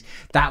colonies,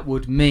 that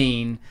would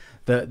mean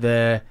that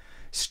the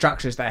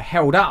structures that are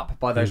held up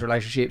by those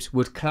relationships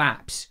would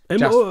collapse.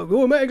 And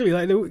automatically,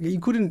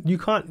 you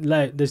can't,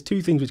 there's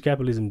two things which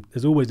capitalism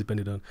has always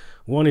depended on.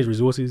 One is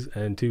resources,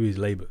 and two is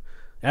labour.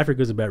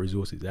 Africa's about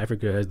resources.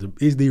 Africa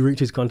is the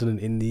richest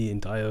continent on the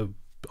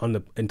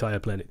entire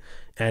planet,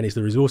 and it's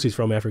the resources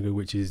from Africa,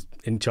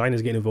 and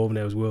China's getting involved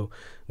now as well,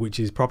 which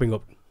is propping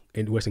up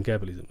in Western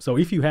capitalism. So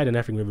if you had an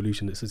African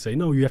revolution that said,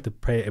 no, you have to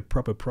pay a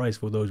proper price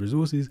for those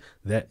resources,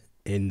 that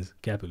ends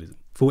capitalism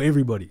for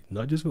everybody,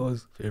 not just for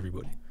us, for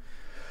everybody.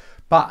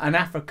 But an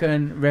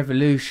African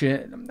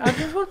revolution,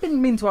 I've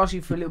been meaning to ask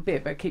you for a little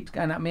bit, but it keeps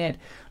going out my head.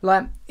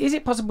 Is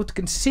it possible to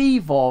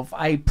conceive of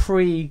a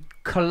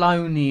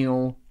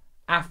pre-colonial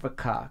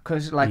Africa?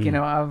 Because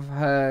I've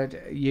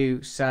heard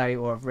you say,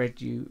 or I've read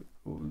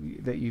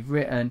that you've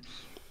written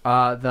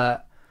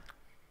that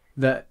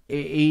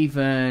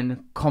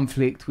even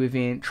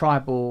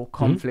tribal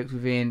conflict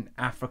within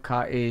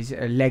Africa is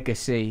a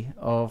legacy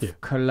of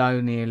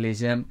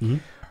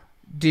colonialism.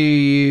 Do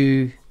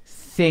you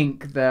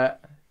think that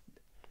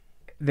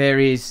there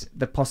is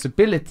the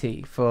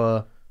possibility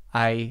for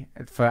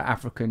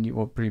African, you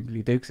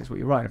probably do because that's what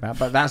you're writing about,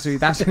 but do you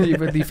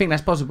think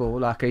that's possible,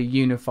 like a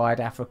unified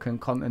African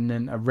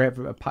continent, a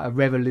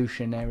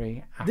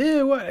revolutionary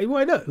Yeah,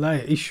 why not?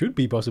 It should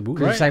be possible,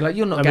 right? You say,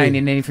 you're not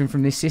gaining anything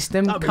from this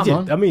system. Come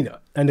on. I mean,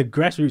 and the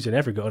grassroots in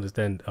Africa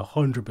understand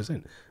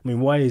 100%. I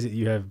mean, why is it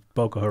you have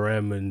Boko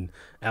Haram and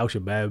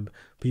Al-Shabaab,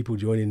 people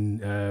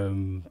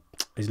joining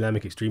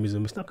Islamic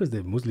extremism? It's not because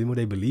they're Muslim or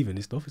they believe in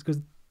this stuff. It's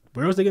because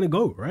where else are they going to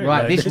go, right?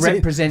 Right, this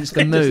represents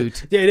the mood.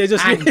 They're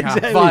just anger,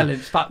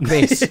 violence, fuck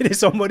this. There's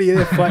somebody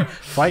there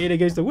fighting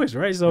against the West,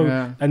 right? So,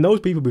 and those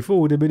people before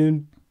would have been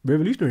in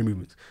revolutionary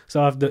movements.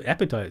 So if the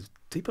appetites,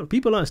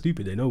 people aren't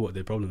stupid. They know what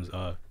their problems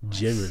are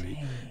generally.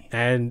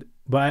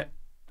 But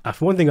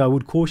one thing I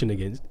would caution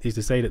against is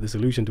to say that the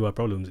solution to our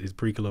problems is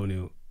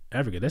pre-colonial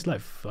Africa. That's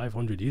like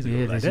 500 years ago.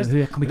 Yeah, like,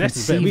 can we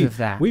conceive of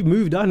that? We've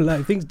moved on.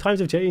 Like times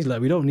have changed.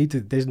 Like we don't need to.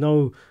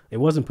 It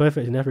wasn't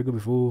perfect in Africa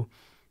before,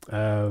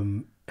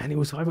 and it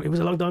was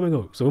a long time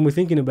ago. So when we're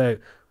thinking about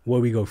where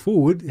we go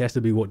forward, it has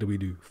to be what do we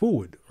do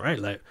forward, right?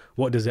 Like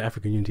what does the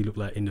African unity look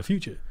like in the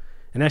future?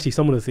 And actually,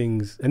 some of the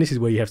things, and this is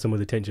where you have some of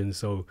the tensions.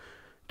 So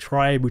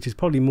tribe, which is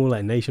probably more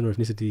like nation or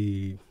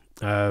ethnicity,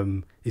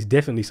 is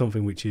definitely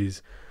something which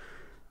is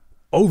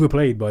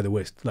overplayed by the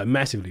West, like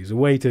massively. It's a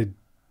way to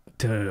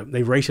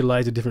they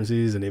racialized the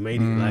differences, and they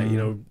made it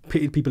like,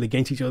 pitted people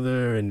against each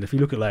other. And if you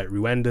look at like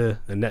Rwanda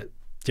and that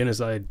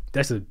genocide,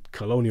 that's a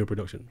colonial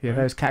production. Yeah, right?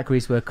 Those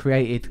categories were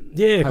created.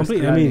 Yeah,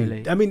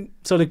 completely. I mean,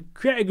 so the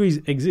categories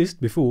exist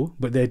before,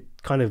 but they're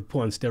kind of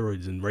put on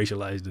steroids and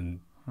racialized and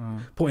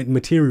put in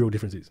material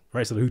differences,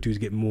 right? So the Hutus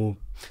get more,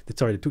 the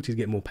Tutsis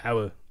get more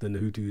power than the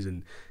Hutus,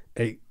 and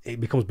it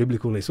becomes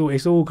biblical. And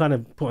it's all kind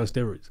of put on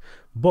steroids.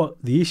 But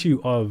the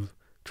issue of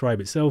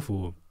tribe itself,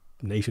 or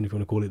nation, if you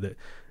want to call it that,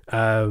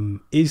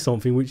 is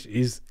something which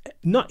is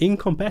not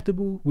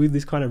incompatible with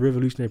this kind of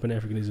revolutionary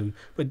Pan-Africanism,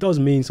 but does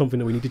mean something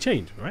that we need to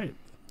change, right?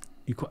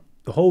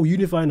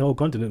 Unifying the whole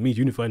continent means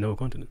unifying the whole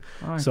continent.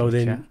 So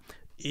then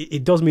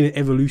it does mean an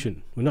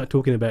evolution. We're not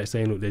talking about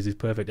saying, look, there's this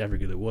perfect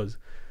Africa that was.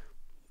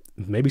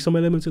 Maybe some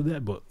elements of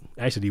that, but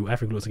actually what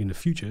Africa looks like in the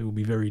future will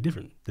be very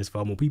different. There's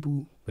far more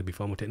people, there'll be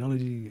far more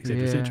technology,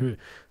 etc., etc.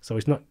 So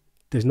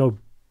there's no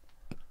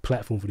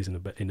platform for this in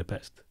the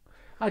past.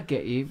 I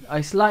get you.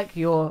 It's like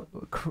you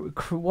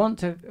want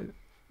to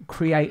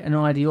create an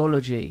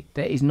ideology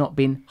that is not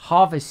been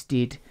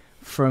harvested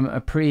from a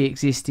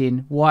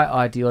pre-existing white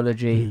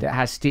ideology that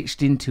has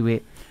stitched into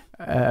it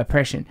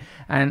oppression.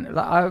 And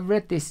like, I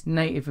read this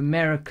Native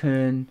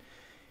American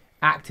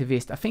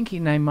activist, I think his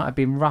name might have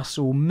been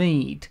Russell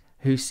Mead,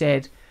 who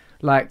said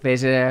like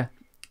there's a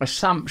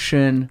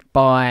assumption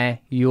by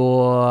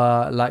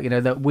your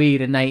that we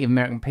the Native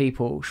American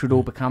people should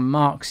all become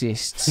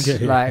Marxists,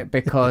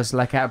 because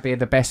like that would be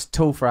the best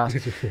tool for us.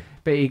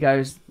 But he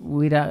goes,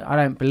 I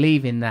don't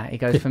believe in that. He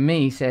goes, for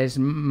me, he says,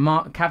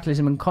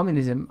 capitalism and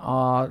communism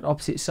are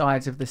opposite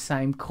sides of the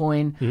same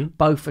coin.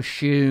 Both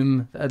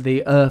assume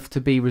the earth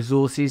to be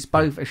resources.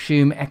 Both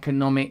assume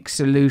economic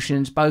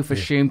solutions. Both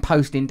assume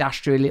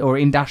post-industrial or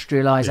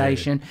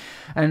industrialization.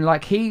 And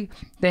like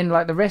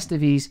the rest of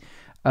his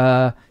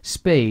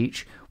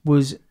speech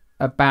was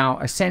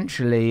about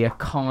essentially a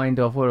kind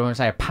of, what do I want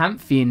to say, a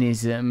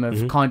pantheism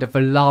of kind of a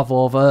love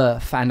of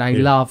earth and a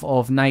love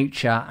of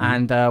nature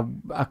and a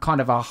kind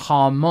of a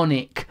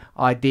harmonic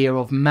idea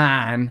of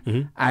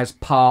man as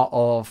part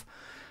of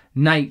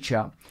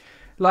nature.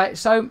 Like,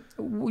 so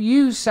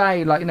you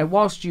say, like,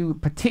 whilst you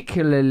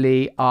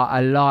particularly are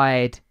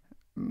allied,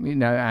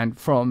 and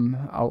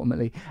from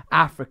ultimately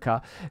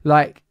Africa,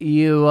 like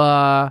you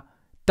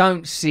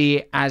don't see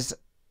it as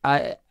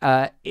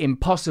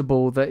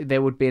impossible that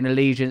there would be an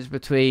allegiance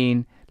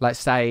between, like,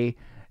 say,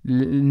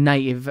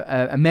 Native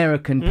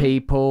American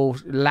people,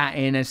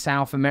 Latin and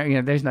South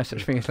America. There's no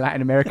such thing as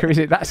Latin America, is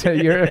it? That's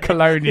a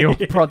colonial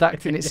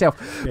product in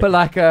itself. But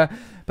that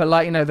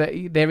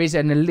there is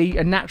a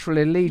natural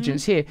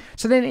allegiance here.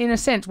 So then, in a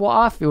sense, what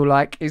I feel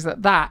like is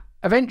that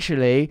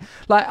eventually,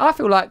 like, I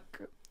feel like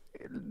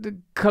the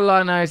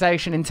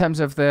colonization in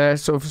terms of the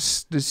sort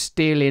of the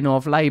stealing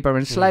of labor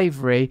and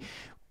slavery.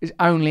 It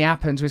only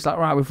happens when it's like,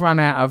 right, we've run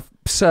out of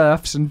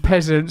serfs and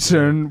peasants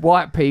and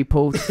white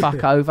people to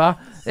fuck over.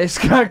 Let's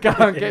go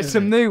and get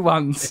some new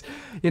ones,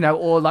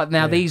 or like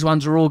now these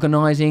ones are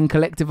organising,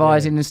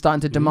 collectivising and starting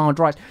to demand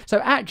rights.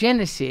 So at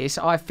Genesis,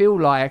 I feel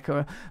like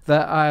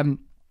that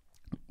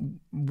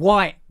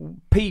white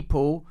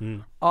people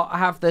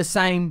have the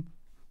same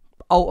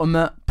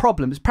ultimate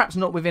problems, perhaps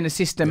not within a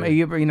system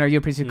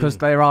because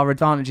there are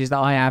advantages that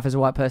I have as a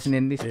white person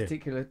in this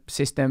particular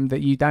system that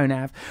you don't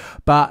have,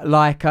 but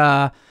like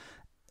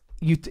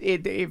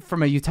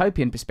from a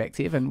utopian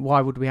perspective, and why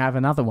would we have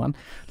another one?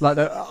 Like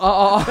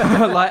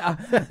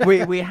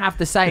we have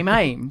the same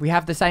aim. We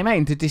have the same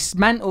aim to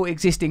dismantle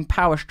existing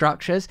power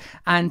structures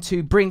and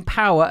to bring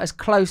power as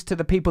close to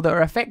the people that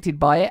are affected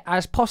by it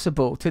as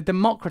possible. To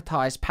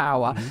democratize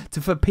power,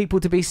 for people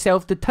to be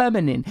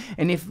self-determining.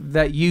 And if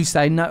that you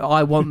say no,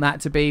 I want that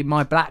to be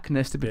my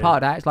blackness to be part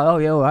of that. It's like, oh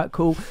yeah, all right,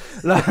 cool.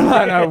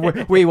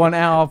 We want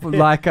our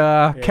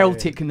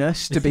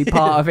Celticness to be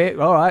part of it.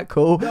 All right,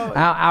 cool.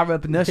 Our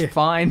Arabness.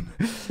 Fine.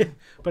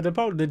 But the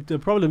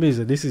problem is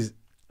that this is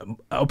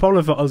a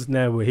problem for us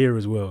now. We're here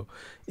as well.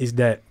 Is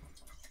that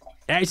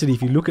actually,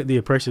 if you look at the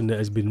oppression that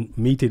has been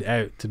meted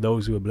out to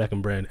those who are black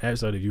and brown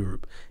outside of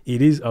Europe,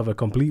 it is of a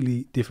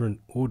completely different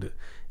order.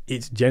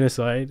 It's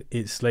genocide,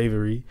 it's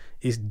slavery,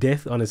 it's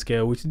death on a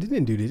scale which they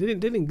didn't do this. They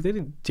didn't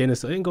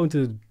genocide. They didn't go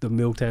into the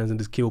mill towns and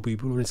just kill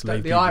people or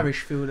enslave people.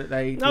 Irish feel that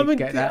they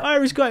get that.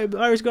 Irish got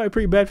it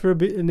pretty bad for a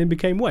bit and then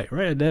became white,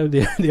 right? And now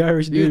the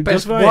Irish do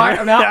just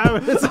fine.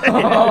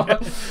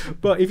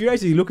 But if you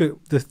actually look at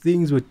the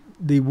things with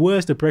the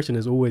worst oppression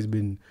has always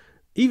been,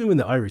 even with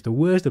the Irish, the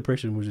worst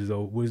oppression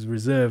was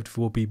reserved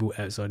for people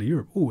outside of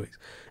Europe, always.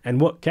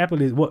 And what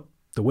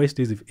the West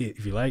is,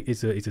 if you like,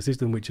 it's a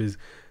system which has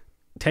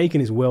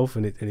taken its wealth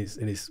and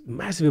its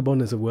massive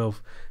abundance of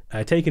wealth,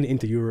 taken it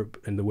into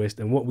Europe and the West.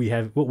 And what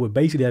we're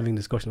basically having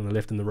discussion on the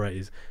left and the right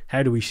is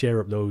how do we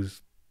share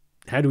those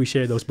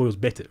spoils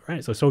better,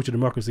 right? So social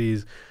democracy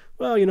is,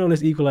 well,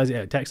 let's equalize it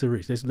out, tax the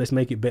rich, let's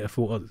make it better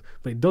for others.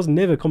 But it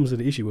never comes to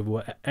the issue of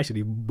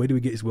where do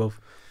we get this wealth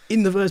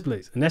in the first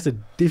place? And that's a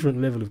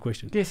different level of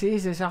question. Yes, it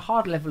is. It's a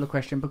hard level of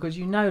question because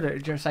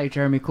that, say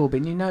Jeremy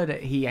Corbyn,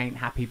 that he ain't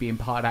happy being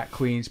part of that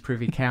Queen's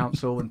Privy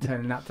Council and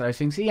turning up to those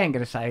things. He ain't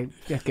going to say,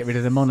 let's get rid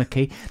of the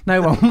monarchy.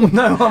 No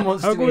one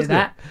wants to hear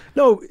that.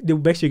 No, the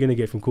best you're going to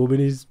get from Corbyn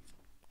is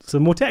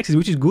some more taxes,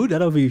 which is good. I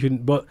don't think you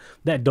shouldn't, but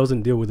that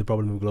doesn't deal with the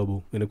problem of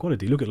global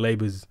inequality. Look at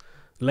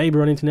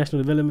Labour on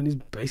international development is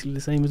basically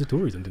the same as the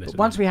Tories on international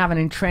Once we have an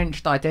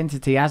entrenched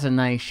identity as a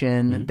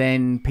nation,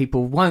 then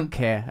people won't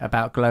care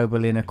about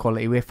global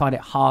inequality. We find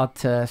it hard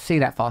to see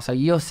that far. So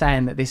you're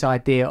saying that this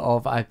idea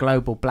of a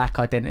global black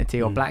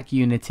identity or black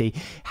unity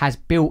has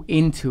built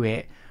into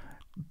it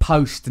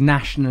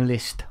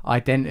post-nationalist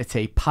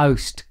identity,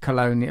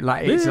 post-colonial,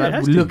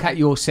 look at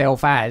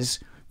yourself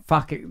as,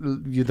 fuck it,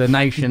 you're the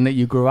nation that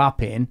you grew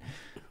up in.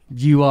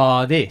 You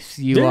are this.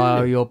 You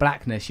are your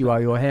blackness. You are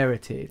your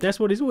heritage. That's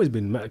what it's always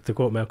been. To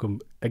quote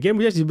Malcolm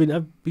again, I've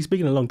been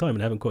speaking a long time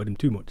and I haven't quoted him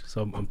too much,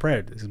 so I'm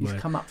proud. He's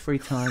come up 3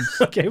 times.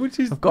 Okay,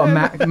 I've got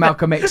a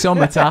Malcolm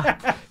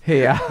Xometer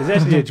here. It's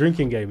actually a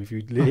drinking game. If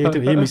you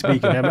hear me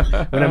speaking,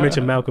 when I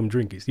mention Malcolm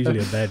drink, it's usually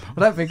a bad. I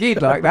don't think he'd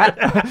like that.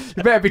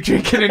 You better be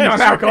drinking a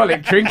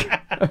non-alcoholic drink.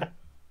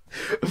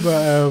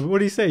 But what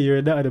do you say?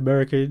 You're not an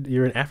American.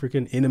 You're an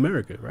African in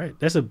America, right?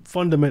 That's a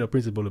fundamental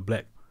principle of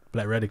black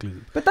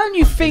radicalism. But don't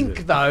you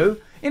think, though,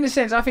 in a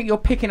sense, I think you're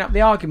picking up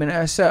the argument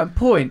at a certain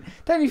point.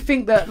 Don't you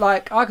think that,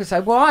 I could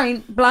say, well, I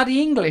ain't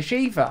bloody English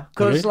either,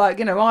 because,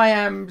 I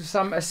am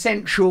some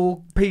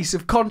essential piece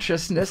of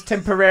consciousness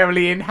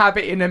temporarily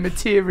inhabiting a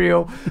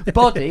material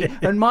body,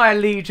 and my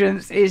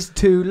allegiance is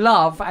to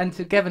love and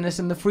togetherness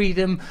and the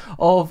freedom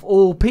of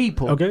all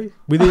people. Okay,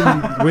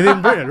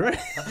 within Britain, right?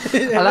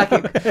 I like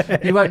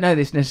it. You won't know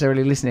this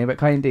necessarily listening, but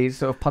Kehinde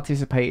sort of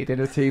participated in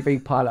a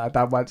TV pilot I've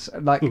done once,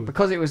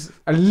 because it was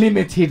a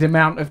limited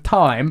amount of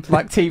time,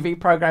 like TV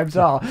programs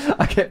are.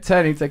 I kept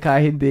turning to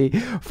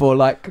Kehinde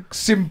for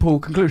simple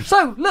conclusions.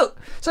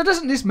 So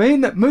doesn't this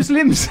mean that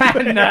Muslims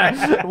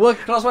and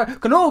working class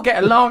can all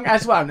get along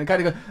as one? And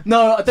Kehinde goes,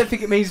 no, I don't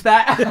think it means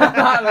that.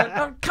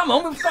 Oh, come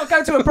on, we've got to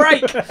go to a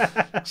break.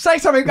 Say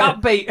something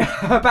upbeat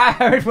about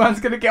how everyone's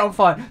going to get on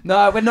fine.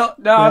 No, we're not.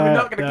 No, we're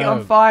not going to get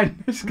on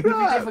fine. It's going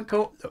to be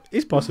difficult.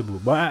 It's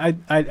possible, but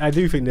I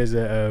do think there's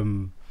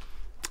an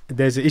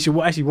issue.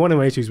 Well, actually, one of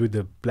my issues with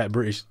the black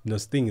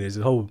Britishness thing is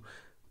the whole.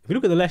 If you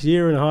look at the last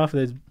year and a half,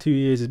 there's 2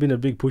 years, there's been a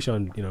big push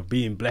on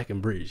being black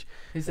and British.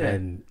 Is it?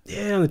 And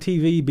on the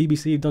TV,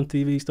 BBC have done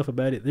TV stuff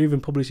about it. They're even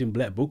publishing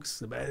black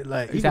books about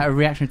it. Is that a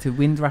reaction to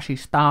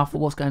Windrush's stuff, or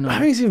what's going on? I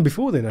think it's even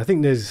before then. I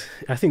think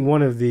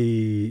one of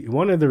the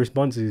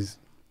responses,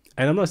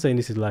 and I'm not saying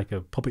this is like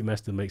a puppet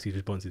master makes these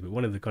responses, but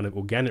one of the kind of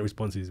organic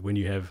responses when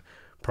you have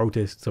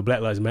protests, so Black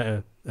Lives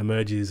Matter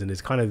emerges, and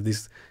there's kind of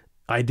this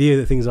idea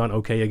that things aren't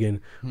okay again.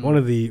 One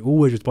of the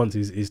always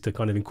responses is to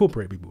kind of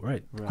incorporate people,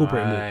 right?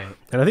 Incorporate more.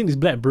 And I think this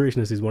black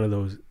Britishness is one of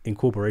those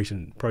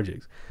incorporation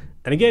projects.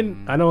 And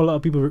again, I know a lot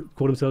of people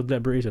call themselves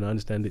black British, and I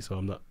understand it, so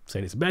I'm not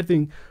saying it's a bad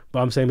thing,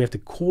 but I'm saying we have to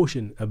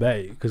caution about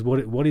it, because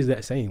what is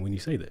that saying when you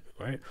say that,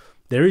 right?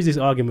 There is this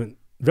argument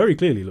very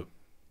clearly, look,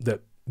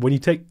 that when you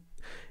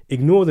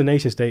ignore the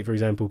nation state, for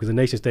example, because the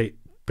nation state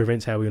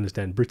prevents how we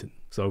understand Britain.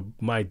 So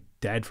my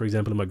dad, for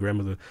example, and my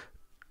grandmother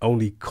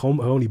only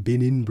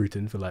been in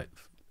Britain for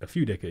a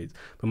few decades,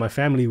 but my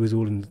family was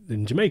all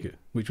in Jamaica,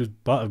 which was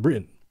part of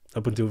Britain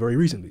up until very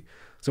recently.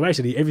 So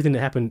actually everything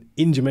that happened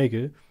in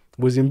Jamaica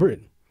was in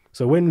Britain.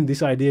 So when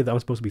this idea that I'm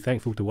supposed to be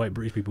thankful to white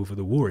British people for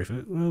the war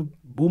effort, well,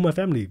 all my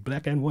family,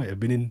 black and white, have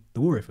been in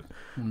the war effort.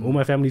 All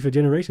my family for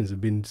generations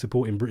have been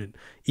supporting Britain.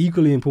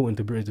 Equally important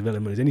to Britain's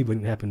development as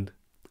anything that happened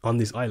on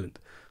this island.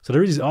 So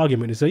there is this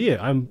argument to say, yeah,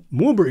 I'm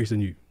more British than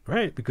you,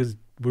 right? Because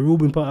we've all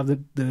been part of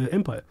the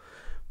empire.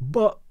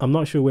 But I'm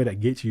not sure where that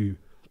gets you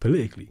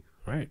politically,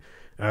 right?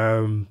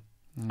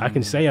 I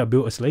can say I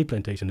built a slave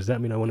plantation. Does that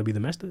mean I want to be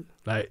the master?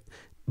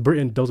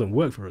 Britain doesn't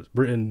work for us.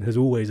 Britain has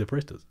always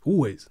oppressed us,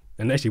 always.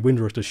 And actually,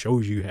 Windrush just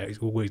shows you how it's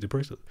always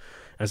oppressed us.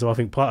 And so I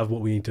think part of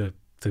what we need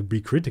to be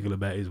critical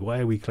about is, why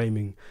are we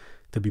claiming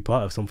to be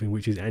part of something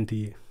which is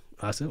anti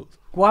ourselves?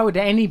 Why would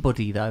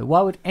anybody, though?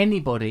 Why would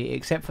anybody,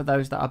 except for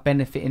those that are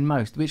benefiting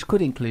most, which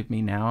could include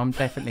me now? I'm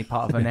definitely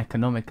part of an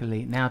economic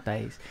elite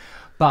nowadays.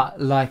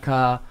 But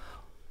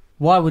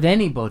why would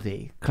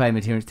anybody claim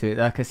adherence to it?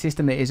 Like a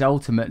system that is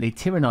ultimately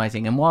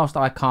tyrannising. And whilst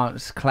I can't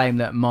claim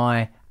that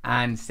my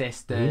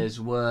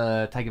ancestors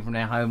were taken from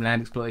their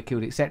homeland, exploited,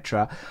 killed,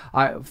 etc.,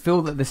 I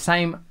feel that the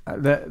same,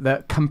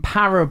 the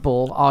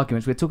comparable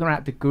arguments, we're talking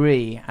about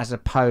degree as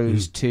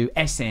opposed to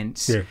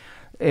essence. Yeah.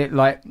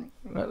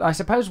 I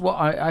suppose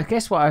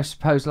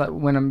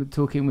when I'm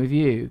talking with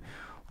you,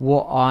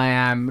 what I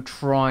am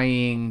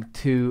trying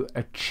to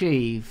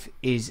achieve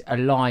is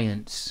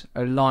alliance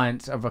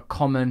of a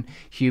common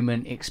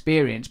human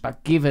experience.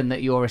 But given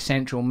that your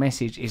essential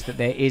message is that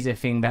there is a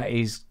thing that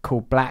is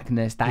called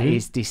blackness that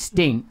is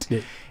distinct,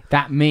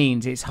 that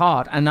means it's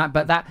hard. And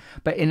but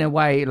in a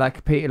way,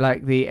 like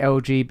the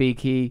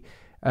LGBTQ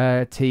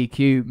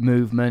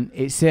movement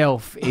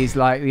itself is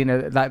like, you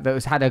know, like that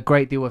has had a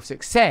great deal of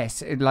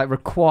success. It like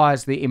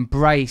requires the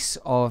embrace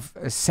of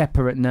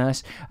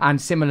separateness, and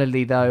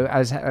similarly though,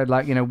 as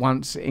like, you know,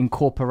 once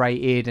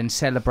incorporated and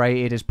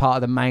celebrated as part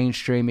of the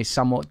mainstream, is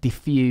somewhat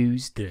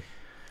diffused.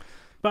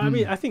 But I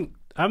mean, I think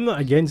I'm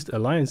not against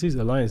alliances.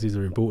 Alliances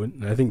are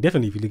important, and I think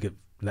definitely if you look at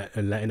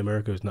Latin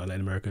America, it's not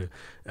Latin America,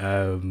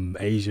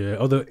 Asia,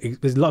 although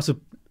there's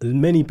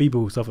many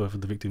people who suffer from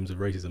the victims of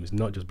racism. It's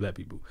not just black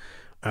people.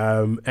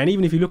 And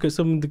even if you look at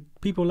some of the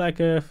people like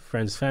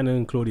Franz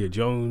Fanon, Claudia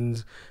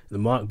Jones, the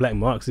black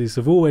Marxists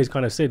have always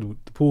kind of said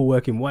the poor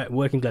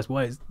working class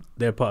whites,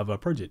 they're part of our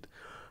project.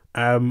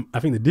 I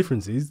think the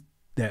difference is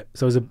that,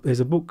 so there's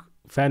a book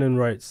Fanon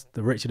writes,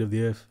 The Wretched of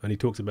the Earth, and he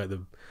talks about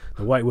the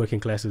white working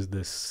class as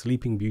the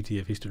sleeping beauty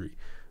of history.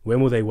 When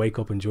will they wake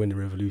up and join the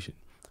revolution?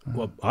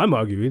 What I'm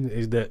arguing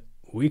is that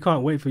we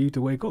can't wait for you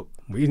to wake up.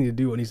 We need to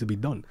do what needs to be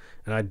done.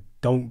 And I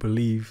don't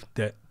believe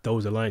that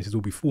those alliances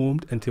will be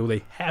formed until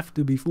they have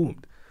to be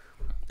formed.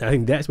 And I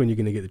think that's when you're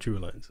going to get the true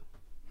alliance.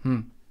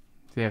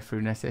 Yeah,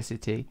 through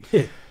necessity.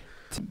 To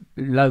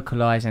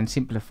localise and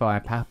simplify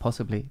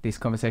possibly this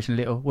conversation a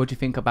little, what do you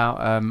think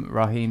about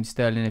Raheem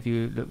Sterling? Have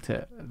you looked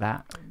at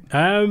that?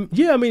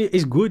 Yeah, I mean,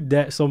 it's good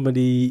that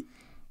somebody,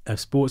 a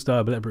sports star,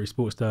 a black British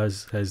sports star,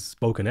 has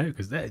spoken out,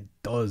 because that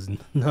does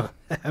not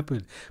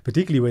happen,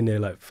 particularly when they're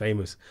like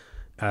famous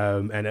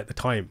and at the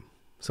time.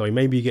 So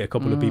maybe you get a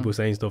couple of people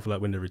saying stuff like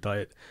when they're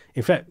retired.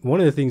 In fact, one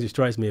of the things that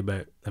strikes me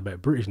about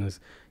Britishness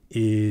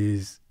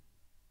is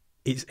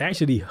it's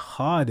actually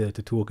harder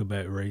to talk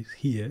about race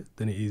here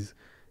than it is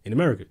in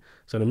America.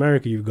 So in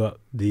America, you've got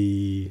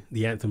the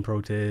anthem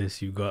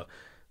protests, you've got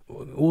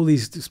all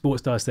these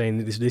sports stars saying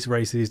that this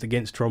racist,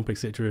 against Trump,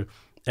 etc.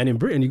 And in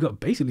Britain, you've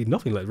got basically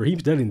nothing. Like Raheem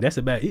Sterling, that's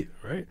about it,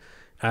 right?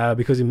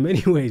 Because in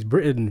many ways,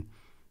 Britain,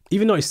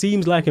 even though it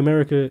seems like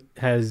America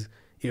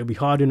it'll be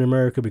harder in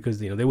America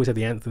because, you know, they always have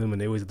the anthem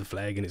and they always have the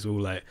flag, and it's all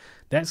like,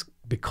 that's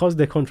because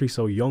their country's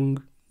so young.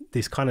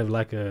 There's kind of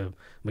like a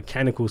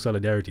mechanical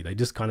solidarity. They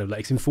just kind of like,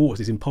 it's enforced,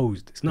 it's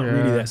imposed. It's not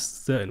really that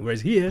certain.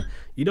 Whereas here,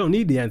 you don't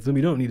need the anthem,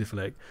 you don't need the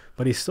flag,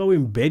 but it's so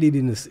embedded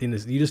in this,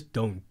 you just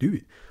don't do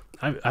it.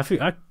 I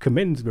think I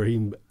commend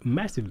Raheem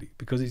massively,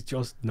 because it's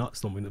just not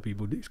something that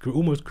people do. It's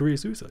almost career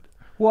suicide.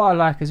 What I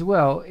like as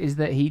well is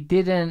that he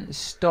didn't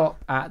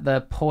stop at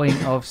the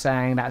point of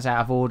saying that's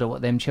out of order,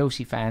 what them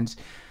Chelsea fans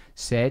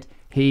said.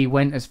 He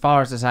went as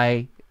far as to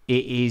say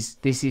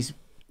this is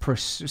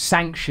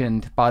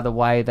sanctioned by the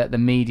way that the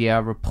media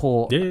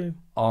report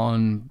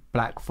on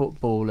black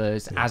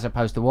footballers as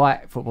opposed to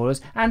white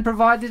footballers, and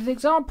provided an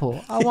example.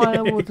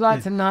 I would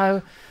like to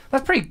know.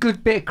 That's a pretty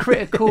good bit of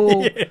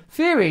critical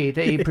theory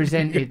that he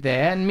presented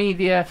there, and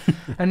media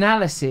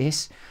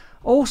analysis.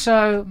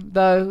 Also,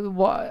 though,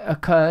 what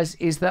occurs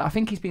is that I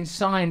think he's been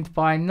signed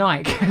by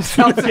Nike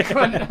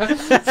subsequent to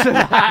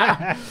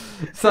that.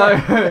 So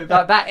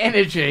that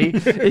energy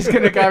is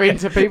going to go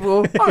into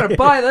people, I'm going to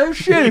buy those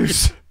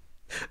shoes.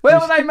 Where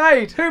were they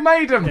made? Who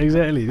made them?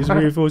 Exactly. This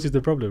reinforces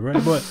the problem,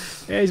 right? But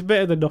yeah, it's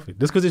better than nothing.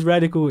 Just because it's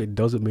radical, it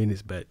doesn't mean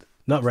it's bad.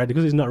 Not radical.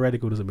 Because it's not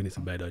radical doesn't mean it's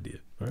a bad idea,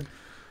 right?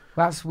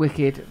 That's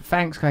wicked.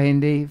 Thanks,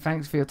 Kehinde.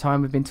 Thanks for your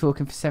time. We've been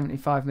talking for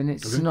 75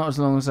 minutes. Okay. It's not as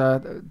long as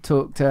I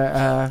talked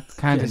to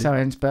Candace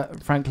Owens,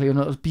 but frankly, you're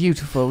not as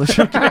beautiful as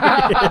that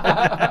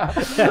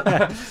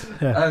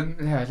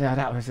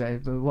was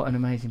what an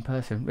amazing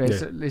person.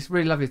 It's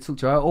really lovely to talk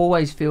to you. I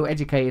always feel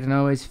educated, and I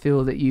always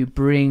feel that you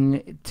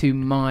bring to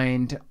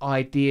mind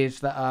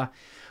ideas that are,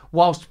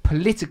 whilst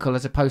political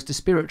as opposed to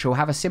spiritual,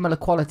 have a similar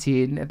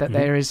quality in that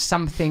there is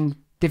something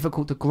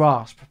difficult to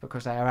grasp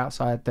because they are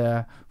outside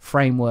the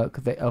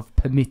framework of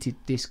permitted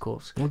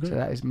discourse. Okay. So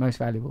that is most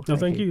valuable.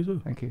 Thank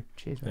you. Thank you.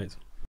 Cheers, mate.